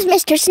your nose,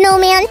 Mr.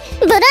 Snowman,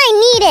 but I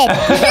need it.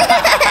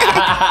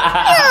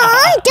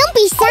 Aw, don't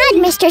be sad,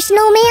 Mr.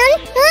 Snowman.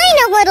 I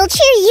know what'll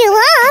cheer you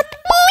up.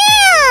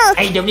 Milk!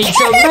 I don't need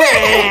some milk.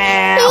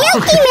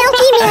 Milky,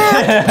 milky,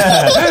 milk.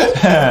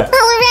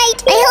 All right,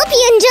 I hope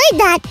you enjoyed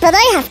that, but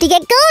I have to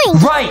get going.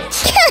 Right.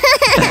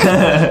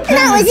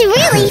 That was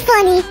really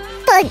funny.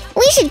 But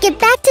we should get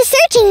back to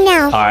searching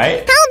now. All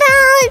right. How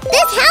about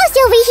this house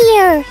over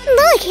here?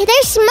 Look,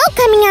 there's smoke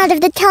coming out of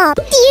the top.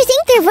 Do you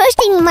think they're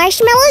roasting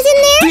marshmallows in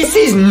there? This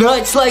is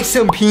nuts like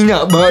some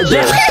peanut butter.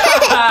 Let's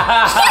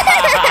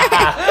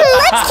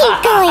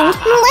keep going.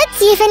 Let's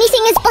see if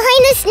anything is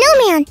behind the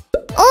snowman.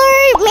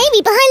 Or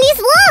maybe behind these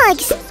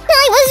logs.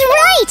 I was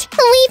right.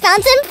 We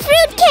found some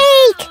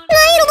fruitcake.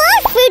 I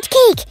love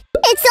fruitcake.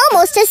 It's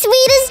almost as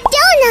sweet as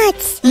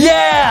donuts.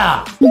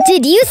 Yeah.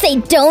 Did you say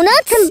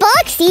donuts?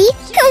 Foxy,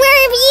 where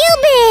have you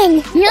been?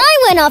 I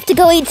went off to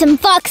go eat some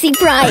Foxy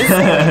fries.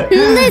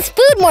 This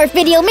Food Morph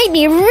video made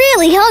me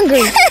really hungry.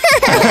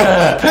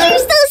 You're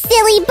so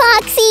silly,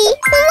 Foxy.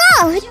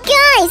 Whoa,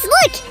 guys,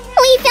 look.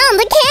 We found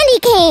the candy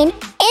cane.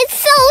 It's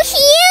so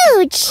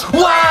huge.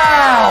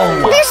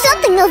 Wow. There's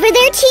something over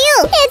there,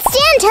 too. It's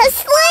Santa's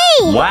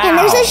sleigh. Wow. And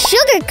there's a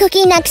sugar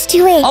cookie next to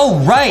it. Oh,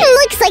 right.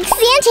 Looks like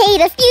Santa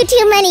ate a few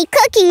too many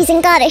cookies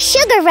and got a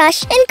sugar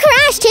rush and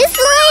crashed his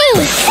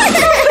sleigh.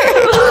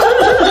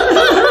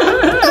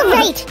 All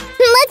right,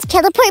 let's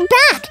teleport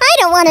back. I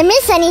don't want to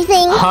miss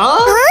anything. Huh?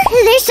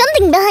 There's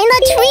something behind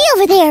that tree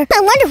over there. I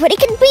wonder what it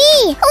could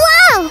be.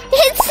 Wow,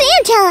 it's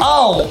Santa.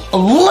 Oh,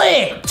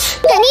 lit.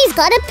 And he's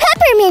got a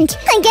peppermint.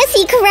 I guess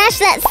he crashed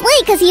that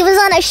sleigh because he was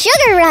on a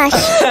sugar rush.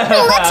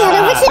 Let's head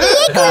over to the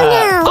igloo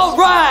now. All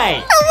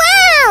right. Oh,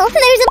 wow!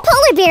 There's a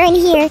polar bear in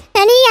here.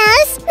 And he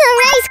has a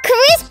Rice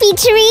Krispie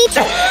treat.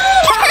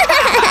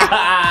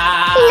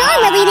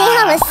 Normally they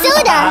have a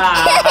soda.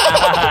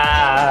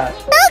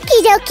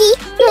 Okie dokie.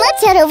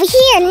 Let's head over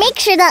here and make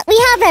sure that we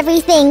have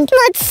everything.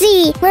 Let's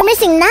see. We're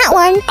missing that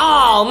one.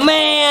 Oh,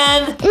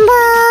 man.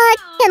 But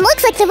It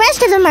looks like the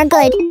rest of them are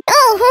good.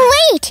 Oh,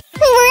 wait!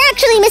 We're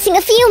actually missing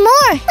a few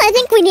more. I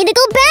think we need to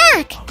go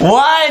back.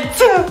 What?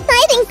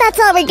 I think that's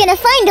all we're gonna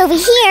find over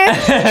here.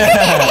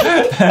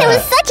 It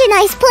was such a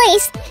nice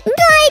place.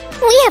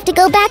 But we have to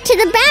go back to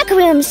the back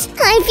rooms.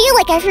 I feel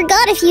like I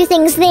forgot a few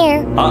things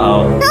there.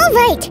 Uh-oh. All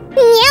right.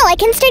 Now I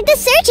can start the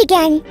search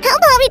again. How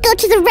about we go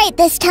to the right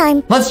this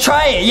time? Let's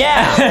try it,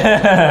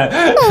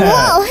 yeah.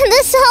 Whoa,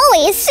 this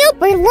hallway is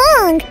super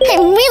long.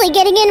 I'm really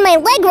getting in my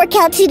leg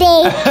workout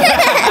today.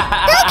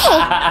 Okay,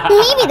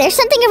 maybe there's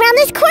something around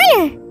this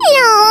corner.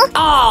 No,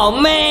 Oh,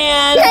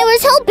 man. I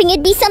was hoping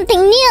it'd be something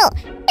new.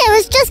 It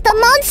was just the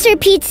monster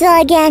pizza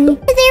again.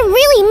 There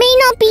really may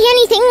not be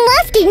anything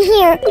left in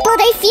here,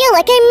 but I feel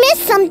like I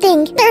missed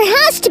something. There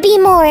has to be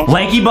more.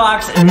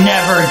 LankyBox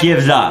never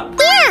gives up.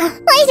 Yeah,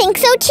 I think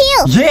so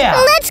too. Yeah.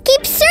 Let's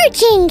keep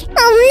searching.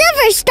 I'll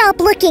never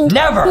stop looking.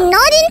 Never.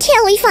 Not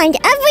until we find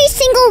every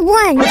single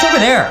one. What's over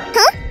there?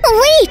 Huh?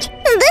 Wait,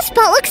 this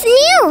spot looks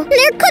new.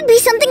 There could be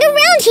something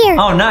around here.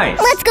 Oh, nice.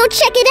 Let's go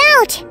check it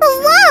out.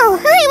 Wow,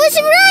 I was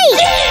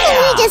right. Yeah.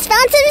 We just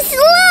found some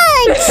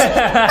slugs.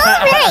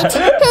 All right,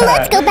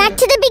 let's go back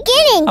to the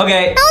beginning.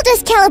 Okay. I'll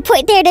just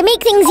teleport there to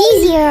make things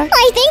easier.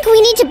 I think we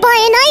need to buy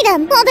an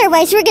item.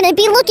 Otherwise, we're gonna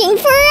be looking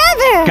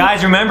forever.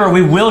 Guys, remember,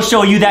 we will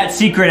show you that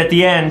secret at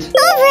the end.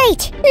 All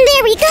right,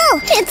 there we go.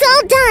 It's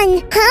all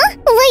done. Huh?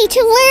 Wait,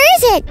 where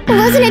is it?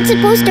 Wasn't it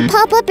supposed to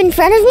pop up in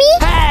front of me?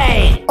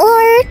 Hey.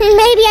 Or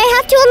maybe I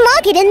have to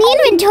unlock it in the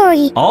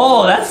inventory.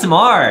 Oh, that's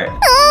smart.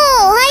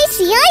 Oh, I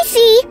see.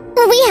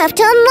 We have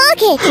to unlock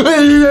it.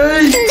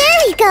 There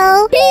we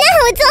go.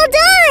 Now it's all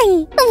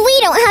done. We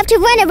don't have to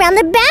run around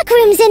the back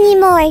rooms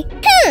anymore.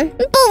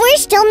 But we're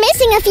still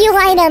missing a few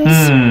items.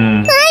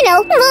 I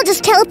know. We'll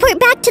just teleport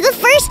back to the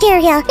first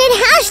area. It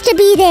has to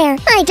be there.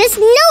 I just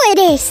know it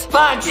is.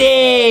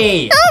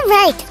 Foxy. All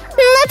right.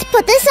 Let's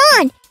put this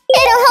on.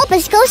 It'll help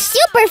us go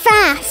super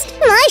fast.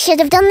 I should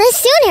have done this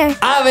sooner.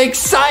 I'm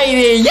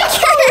excited.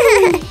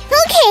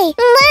 Okay,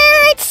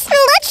 let's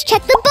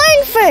check the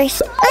barn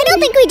first. I don't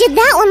think we did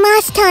that one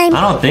last time.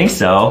 I don't think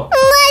so.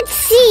 Let's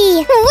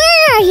see.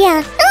 Where are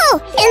ya? Oh,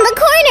 in the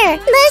corner.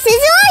 This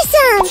is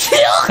awesome.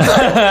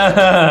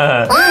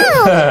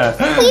 Oh,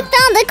 we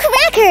found the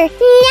cracker.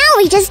 Now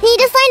we just need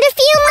to find a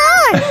few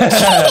more.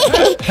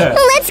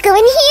 Let's go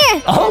in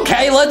here.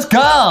 Okay, let's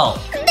go.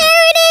 There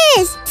it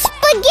is.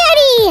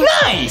 Spaghetti.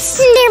 Nice.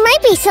 There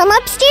might be some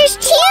upstairs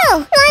too.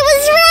 I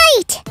was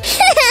right.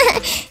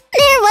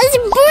 There was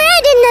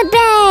bread in the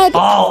bed.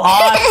 Oh,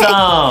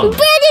 awesome.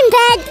 Bread in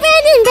bed.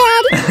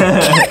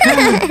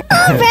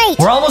 All right.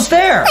 We're almost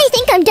there. I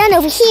think I'm done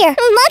over here.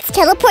 Let's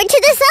teleport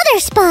to this other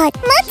spot.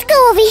 Let's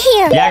go over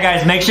here. Yeah,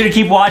 guys, make sure to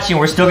keep watching.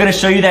 We're still going to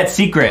show you that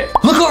secret.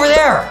 Look over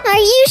there. Are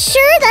you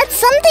sure that's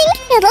something?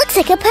 It looks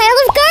like a pile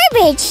of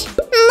garbage.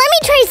 Let me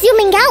try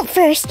zooming out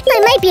first. I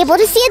might be able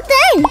to see it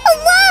then. Oh,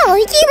 wow,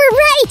 you were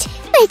right.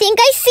 I think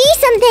I see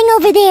something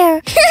over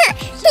there.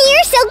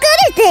 You're so good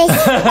at this.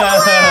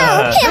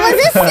 Wow, it was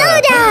a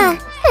soda.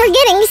 We're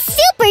getting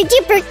super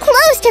duper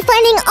close to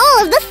finding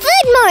all of the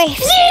food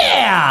morphs.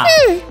 Yeah.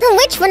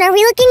 Which one are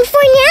we looking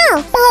for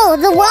now? Oh,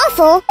 the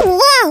waffle.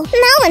 Wow,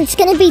 that one's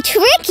gonna be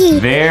tricky.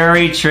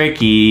 Very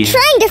tricky.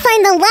 Trying to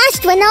find the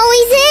last one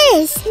always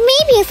is.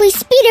 Maybe if we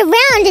speed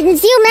around and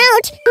zoom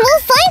out,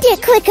 we'll find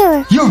it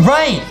quicker. You're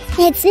right.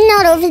 It's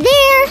not over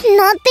there.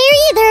 Not there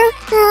either.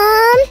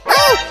 Oh,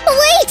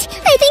 wait.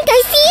 I think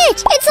I see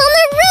it. It's on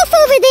the roof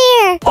over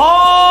there.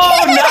 Oh,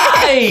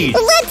 nice.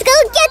 Let's go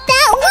get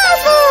that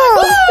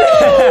waffle.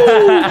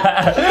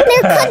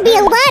 There could be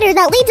a ladder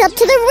that leads up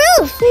to the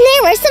roof.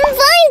 There were some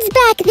vines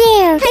back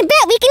there. I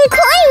bet we can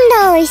climb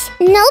those.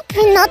 Nope,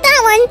 not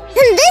that one.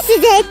 This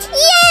is it.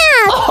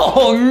 Yeah.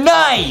 Oh,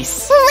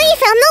 nice. We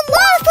found the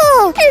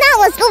waffle. That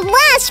was the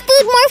last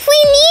food morph we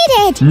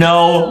needed.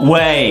 No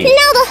way.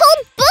 Now the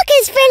whole book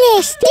is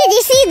finished. Did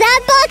you see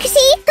that,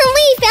 Boxy?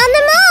 We found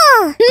them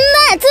all.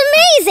 That's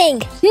amazing.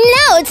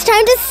 Now it's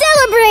time to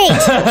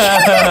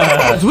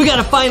celebrate. We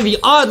gotta find the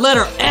odd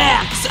letter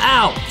X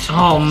out.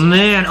 Oh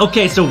man.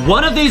 Okay, so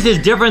one of these is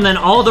different than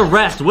all the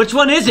rest. Which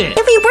one is it?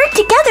 If we work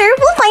together,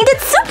 we'll find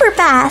it super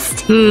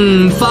fast.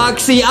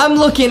 Foxy, I'm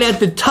looking at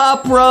the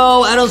top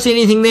row. I don't see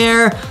anything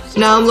there.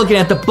 Now I'm looking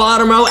at the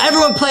bottom row.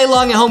 Everyone play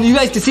along at home. You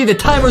guys can see the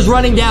timer's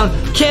running down.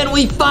 Can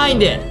we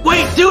find it?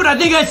 Wait, dude, I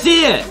think I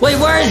see it. Wait,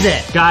 where is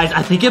it? Guys,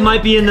 I think it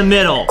might be in the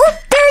middle. Oh,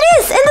 there it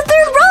is, in the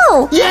third row.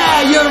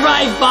 Yeah, you're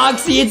right,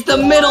 Foxy. It's the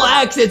middle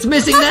X. It's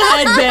missing the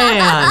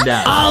headband.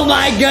 Oh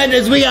my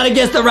goodness, we gotta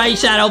guess the right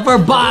shadow for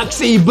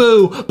Boxy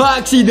Boo.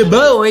 Boxy the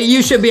Boy,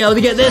 you should be able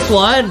to get this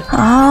one. Oh,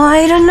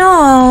 I don't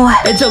know.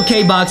 It's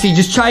okay, Boxy.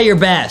 Just try your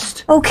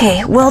best.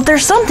 Okay, well,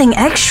 there's something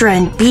extra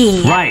in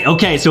B. Right,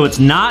 okay, so it's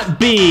not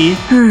B.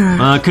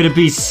 Could it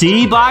be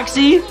C,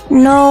 Boxy?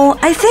 No,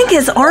 I think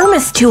his arm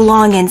is too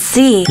long in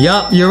C.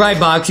 Yup, you're right,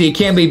 Boxy. It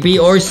can't be B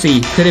or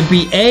C. Could it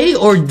be A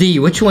or D?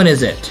 Which one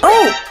is it?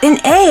 Oh, in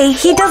A,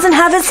 he doesn't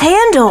have his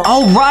handle.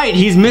 Oh, right,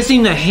 he's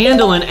missing the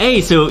handle in A,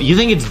 so you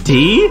think it's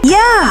D?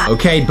 Yeah.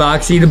 Okay,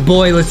 Boxy the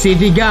Boy, let's see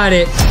if you got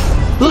it.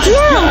 Let's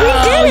Yeah, go. we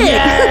did it.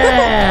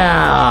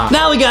 Yeah.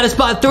 Now we gotta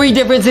spot 3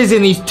 differences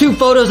in these 2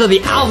 photos of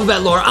the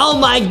alphabet, Laura. Oh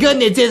my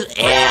goodness, it's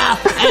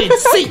F and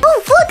it's C.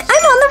 Oh, look,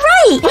 I'm on the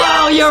right.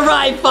 Wow, you're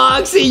right,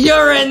 Foxy.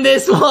 You're in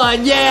this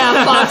one.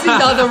 Yeah,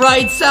 Foxy's on the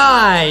right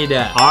side.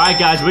 All right,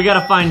 guys, we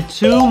gotta find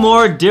 2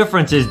 more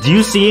differences. Do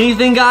you see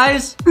anything,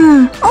 guys?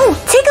 Oh,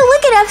 take a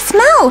look at F's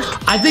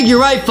mouth. I think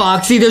you're right,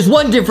 Foxy. There's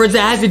one difference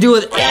that has to do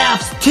with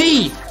F's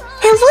teeth.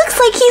 It looks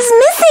like he's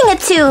missing a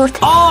tooth.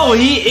 Oh,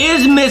 he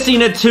is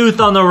missing a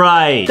tooth on the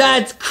right.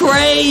 That's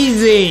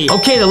crazy.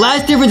 Okay, the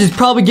last difference is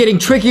probably getting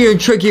trickier and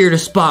trickier to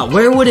spot.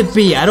 Where would it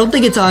be? I don't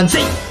think it's on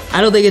C.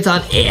 I don't think it's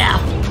on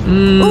F.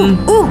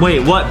 Ooh. Wait,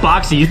 what,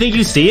 Boxy? You think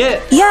you see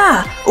it?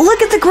 Yeah,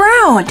 look at the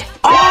ground.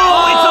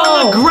 Oh, it's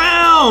on the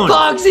ground!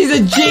 Foxy's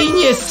a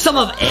genius! Some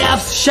of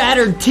F's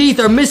shattered teeth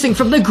are missing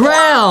from the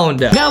ground.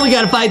 Now we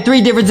gotta find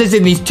 3 differences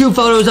in these 2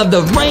 photos of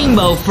the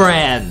rainbow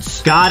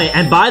friends. Got it.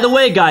 And by the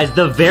way, guys,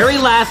 the very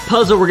last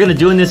puzzle we're gonna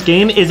do in this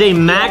game is a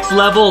max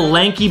level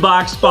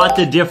LankyBox Spot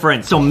the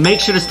Difference. So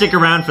make sure to stick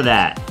around for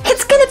that.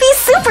 It's gonna be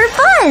super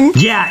fun.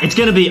 Yeah, it's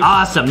gonna be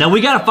awesome. Now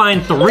we gotta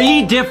find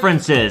 3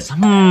 differences.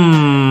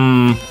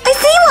 I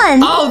see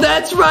one. Oh,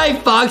 that's right,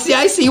 Foxy.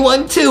 I see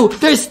one too.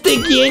 There's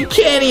Stinky and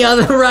Kenny on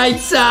the right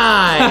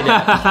side.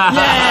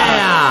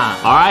 Yeah.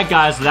 All right,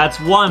 guys, so that's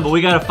 1, but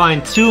we gotta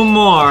find 2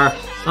 more.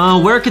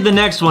 Where could the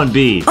next one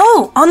be?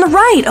 Oh, on the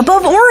right,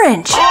 above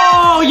orange.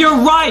 Oh, you're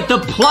right. The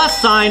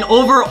plus sign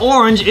over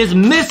orange is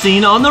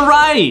missing on the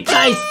right.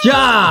 Nice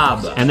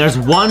job. And there's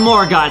 1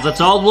 more, guys.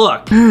 Let's all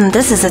look.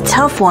 This is a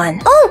tough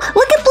one. Oh,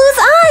 look at Blue's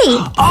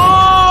eye.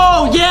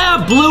 Oh,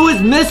 yeah. Blue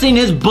is missing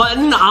his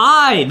button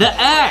eye, the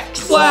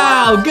X.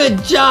 Wow,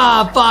 good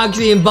job,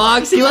 Foxy and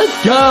Boxy. Let's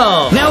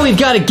go. Now we've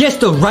got to guess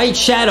the right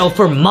shadow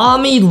for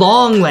Mommy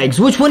Longlegs.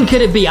 Which one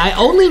could it be? I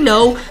only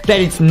know that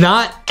it's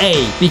not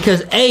A,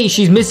 because A,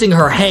 she's missing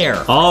her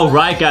hair. All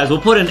right, guys.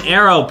 We'll put an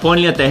arrow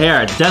pointing at the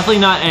hair. It's definitely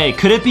not A.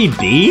 Could it be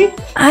B?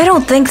 I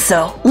don't think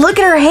so. Look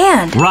at her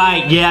hand.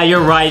 Right, yeah,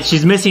 you're right.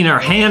 She's missing her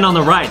hand on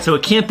the right, so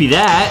it can't be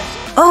that.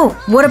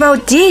 Oh, what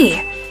about D?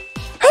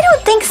 I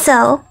don't think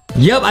so.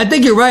 Yep, I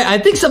think you're right. I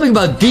think something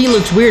about D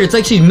looks weird. It's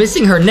like she's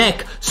missing her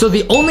neck. So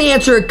the only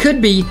answer it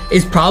could be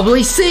is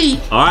probably C.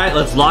 All right,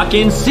 let's lock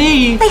in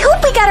C. I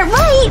hope we got it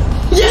right.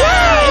 Yay!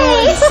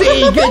 It was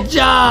C. Good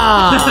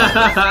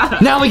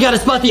job. Now we gotta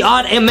spot the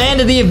odd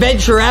Amanda the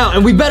Adventurer out,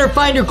 and we better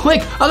find her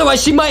quick,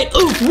 otherwise she might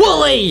oof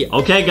Wooly.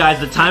 Okay, guys,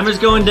 the timer's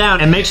going down,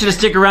 and make sure to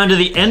stick around to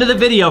the end of the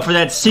video for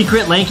that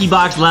secret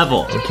LankyBox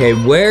level. Okay,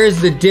 where's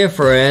the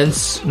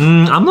difference?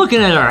 I'm looking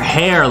at her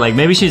hair, like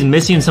maybe she's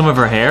missing some of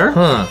her hair.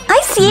 Huh.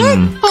 I see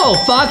it.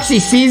 Oh, Foxy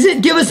sees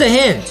it? Give us a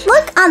hint.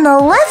 Look on the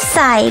left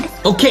side.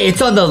 Okay,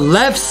 it's on the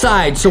left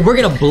side, so we're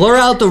gonna blur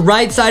out the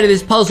right side of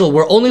this puzzle.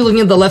 We're only looking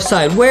at the left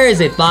side. Where is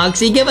it,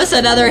 Foxy? Give us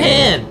another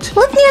hint.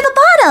 Look near the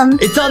bottom.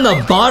 It's on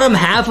the bottom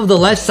half of the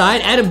left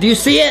side. Adam, do you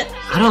see it?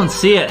 I don't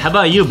see it. How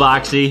about you,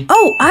 Boxy?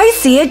 Oh, I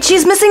see it.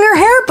 She's missing her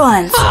hair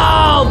buns.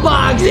 Oh,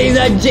 Boxy's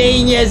a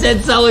genius,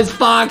 and so is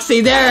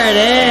Foxy. There it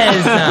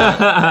is.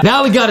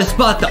 Now we gotta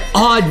spot the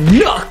odd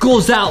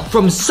Knuckles out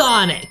from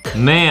Sonic.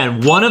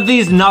 Man, one of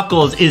these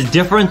Knuckles is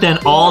different than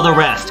all the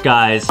rest,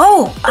 guys.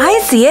 Oh, I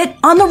see it.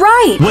 On the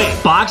right. Wait,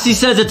 Boxy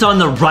says it's on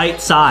the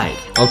right side.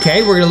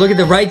 Okay, we're gonna look at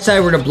the right side.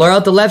 We're gonna blur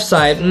out the left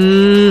side.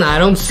 I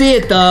don't see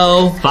it,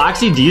 though.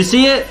 Boxy, do you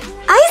see it?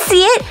 I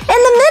see it in the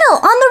middle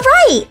on the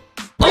right.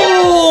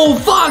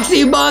 Oh,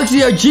 Foxy and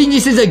Boxy are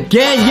geniuses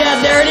again.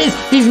 Yeah, there it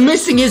is. He's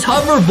missing his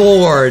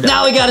hoverboard.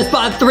 Now we gotta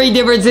spot 3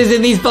 differences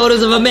in these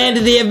photos of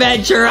Amanda the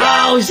Adventurer.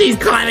 Oh, she's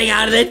climbing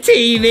out of the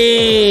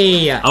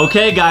TV.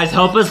 Okay, guys,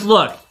 help us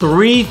look.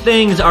 3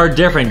 things are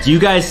different. Do you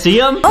guys see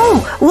them?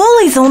 Oh,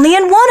 Wooly's only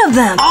in one of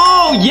them.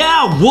 Oh,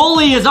 yeah,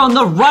 Wooly is on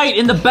the right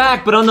in the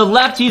back, but on the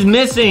left he's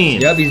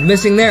missing. Yep, he's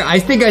missing there. I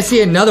think I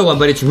see another one,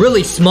 but it's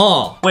really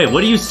small. Wait,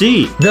 what do you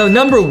see? The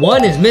number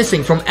 1 is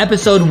missing from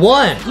episode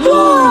 1.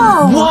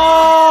 Whoa.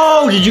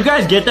 Whoa! Did you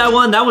guys get that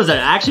one? That was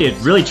actually a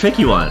really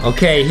tricky one.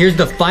 Okay, here's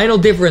the final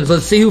difference.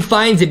 Let's see who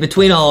finds it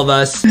between all of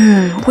us.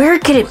 Where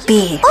could it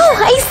be? Oh,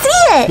 I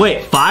see it.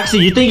 Wait, Foxy,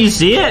 you think you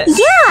see it?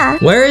 Yeah.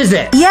 Where is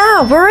it?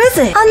 Yeah, where is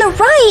it? On the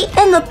right,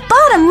 in the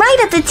bottom right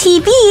of the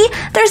TV,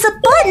 there's a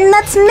button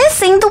that's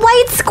missing the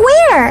white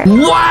square.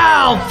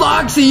 Wow,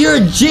 Foxy, you're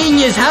a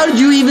genius. How did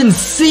you even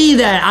see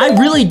that? I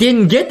really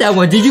didn't get that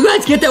one. Did you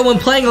guys get that one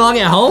playing along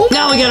at home?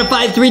 Now we gotta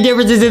find 3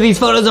 differences in these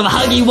photos of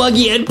Huggy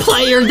Wuggy and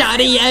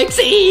Player.exe.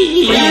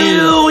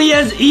 Ew, he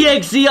has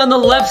EXE on the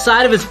left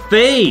side of his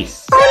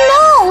face.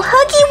 Oh no,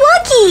 Huggy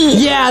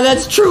Wuggy. Yeah,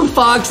 that's true,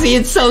 Foxy.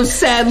 It's so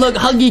sad. Look,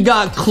 Huggy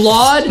got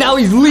clawed. Now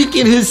he's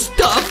leaking his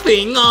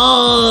stuffing.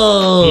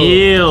 Oh.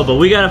 Ew, but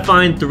we gotta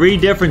find 3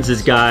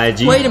 differences,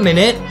 guys. Wait a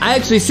minute. I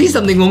actually see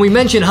something when we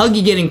mentioned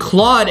Huggy getting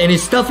clawed and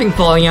his stuffing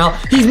falling out.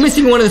 He's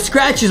missing one of the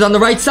scratches on the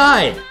right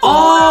side.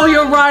 Oh,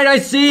 you're right. I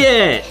see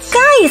it.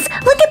 Guys,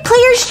 look at at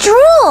Player's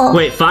drool.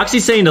 Wait,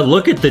 Foxy's saying to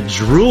look at the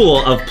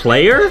drool of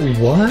Player?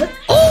 What?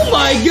 Oh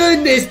my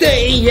goodness,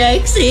 the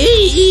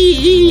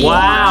EXE!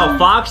 Wow,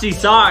 Foxy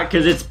saw it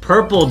because it's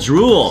purple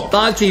drool.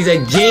 Foxy's a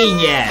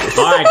genius.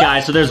 All right,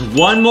 guys, so there's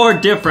one more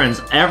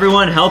difference.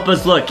 Everyone help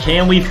us look.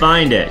 Can we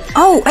find it?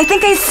 Oh, I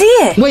think I see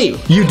it.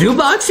 Wait, you do,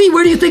 Boxy?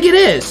 Where do you think it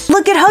is?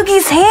 Look at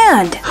Huggy's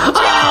hand.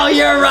 Oh,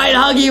 you're right.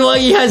 Huggy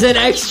Wuggy has an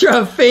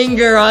extra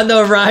finger on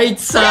the right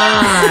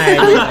side.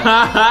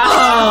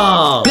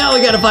 Oh. Now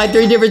we gotta find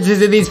 3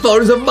 differences in these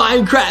photos of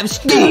Minecraft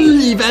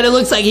Steve, and it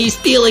looks like he's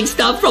stealing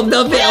stuff from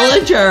the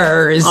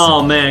villagers.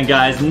 Oh, man,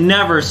 guys,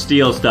 never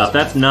steal stuff.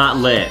 That's not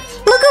lit.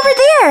 Look over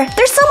there.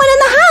 There's someone in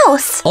the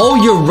house. Oh,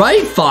 you're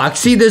right,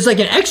 Foxy. There's like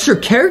an extra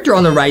character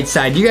on the right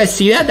side. You guys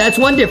see that? That's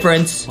one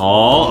difference.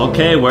 Oh,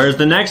 okay, where's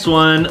the next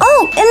one?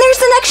 Oh, and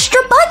there's an extra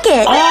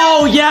bucket.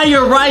 Oh, yeah,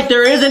 you're right.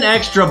 There is an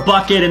extra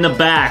bucket in the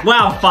back.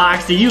 Wow,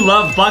 Foxy, you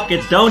love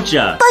buckets, don't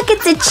ya?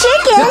 Buckets of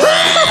chicken.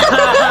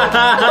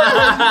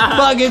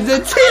 Buckets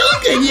of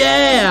chicken,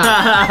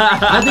 yeah.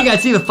 I think I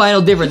see the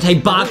final difference. Hey,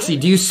 Boxy,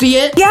 do you see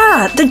it?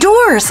 Yeah, the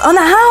doors on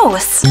the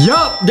house.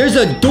 Yup, there's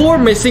a door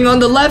missing on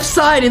the left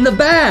side in the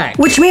back.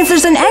 Which means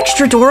there's an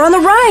extra door on the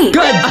right.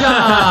 Good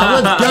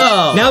job, let's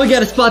go. Now we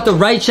gotta spot the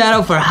right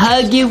shadow for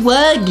Huggy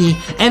Wuggy.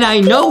 And I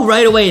know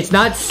right away it's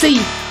not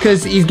C,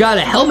 because he's got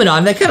a helmet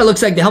on. That kind of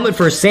looks like the helmet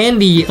for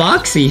Sandy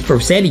Foxy, for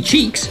Sandy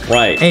Cheeks.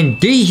 Right. And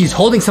D, he's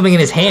holding something in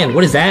his hand.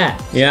 What is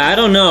that? Yeah, I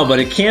don't know, but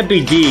it can't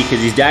be D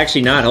because he's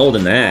actually not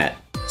holding that.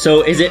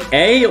 So is it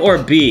A or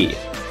B?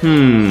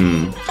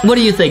 What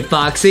do you think,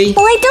 Foxy?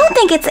 Well, I don't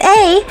think it's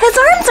A. His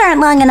arms aren't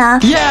long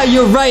enough. Yeah,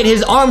 you're right.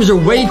 His arms are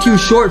way too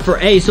short for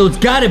A, so it's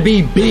gotta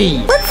be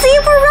B. Let's see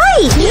if we're right.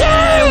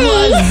 Yeah, it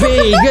was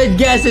B. Good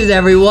guesses,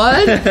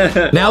 everyone.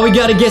 Now we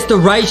gotta guess the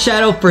right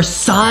shadow for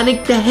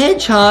Sonic the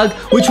Hedgehog.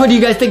 Which one do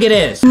you guys think it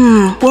is?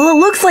 Well, it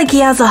looks like he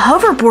has a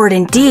hoverboard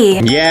in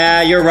D.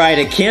 Yeah, you're right.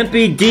 It can't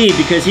be D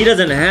because he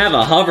doesn't have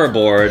a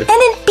hoverboard. And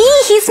in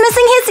B, he's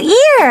missing his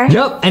ear.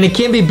 Yep, and it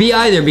can't be B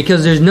either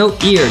because there's no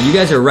ear. You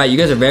guys are right. You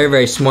guys are very,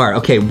 very smart.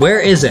 Okay, where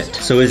is it?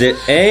 So is it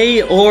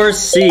A or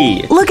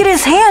C? Look at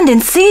his hand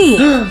in C.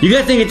 You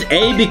guys think it's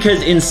A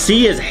because in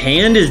C his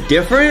hand is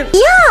different?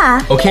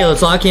 Yeah. Okay,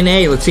 let's lock in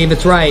A. Let's see if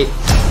it's right.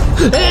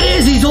 It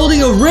is! He's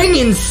holding a ring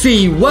in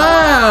C!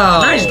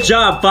 Wow! Nice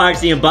job,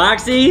 Foxy and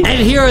Boxy! And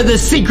here are the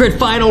secret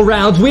final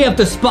rounds. We have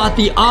to spot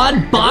the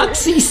odd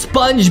Boxy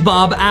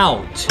SpongeBob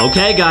out.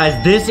 Okay,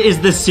 guys, this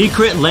is the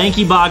secret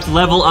LankyBox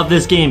level of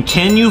this game.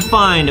 Can you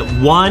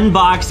find one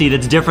Boxy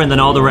that's different than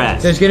all the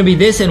rest? There's gonna be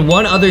this and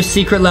one other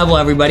secret level,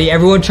 everybody.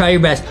 Everyone try your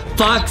best.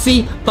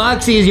 Foxy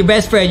is your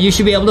best friend. You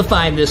should be able to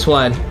find this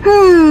one.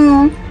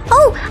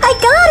 Oh, I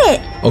got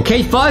it.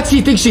 Okay, Foxy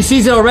thinks she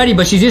sees it already,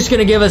 but she's just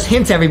gonna give us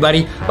hints,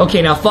 everybody.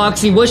 Okay, now,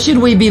 Foxy, what should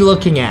we be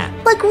looking at?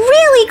 Look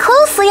really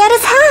closely at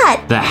his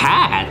hat. The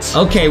hat?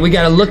 Okay, we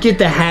gotta look at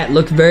the hat.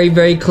 Look very,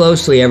 very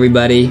closely,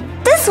 everybody.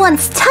 This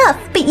one's tough,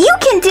 but you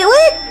can do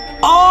it.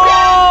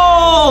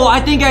 Oh!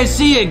 I think I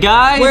see it,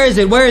 guys. Where is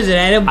it? Where is it,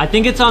 Adam? I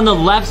think it's on the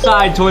left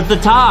side towards the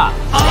top.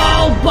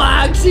 Oh,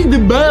 Boxy the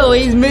Bow.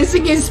 He's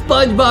missing his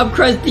SpongeBob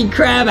Krusty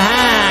Krab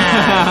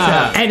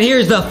hat. And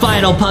here's the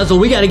final puzzle.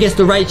 We gotta guess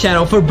the right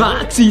channel for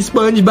Boxy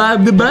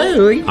SpongeBob the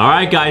Bow. All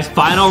right, guys,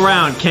 final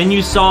round. Can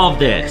you solve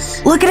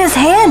this? Look at his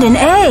hand in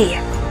A.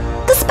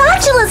 The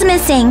spatula's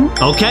missing.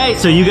 Okay,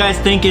 so you guys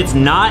think it's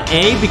not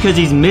A because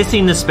he's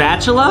missing the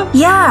spatula?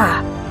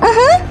 Yeah.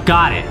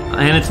 Got it.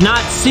 And it's not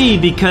C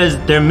because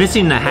they're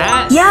missing the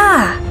hat?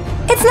 Yeah.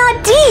 It's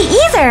not D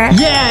either.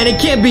 Yeah, and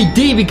it can't be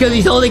D because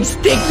he's holding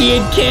Sticky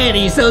and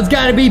Candy, so it's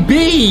gotta be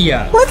B.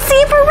 Let's see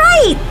if we're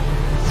right.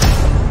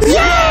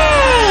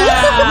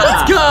 Yeah!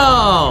 Let's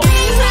go!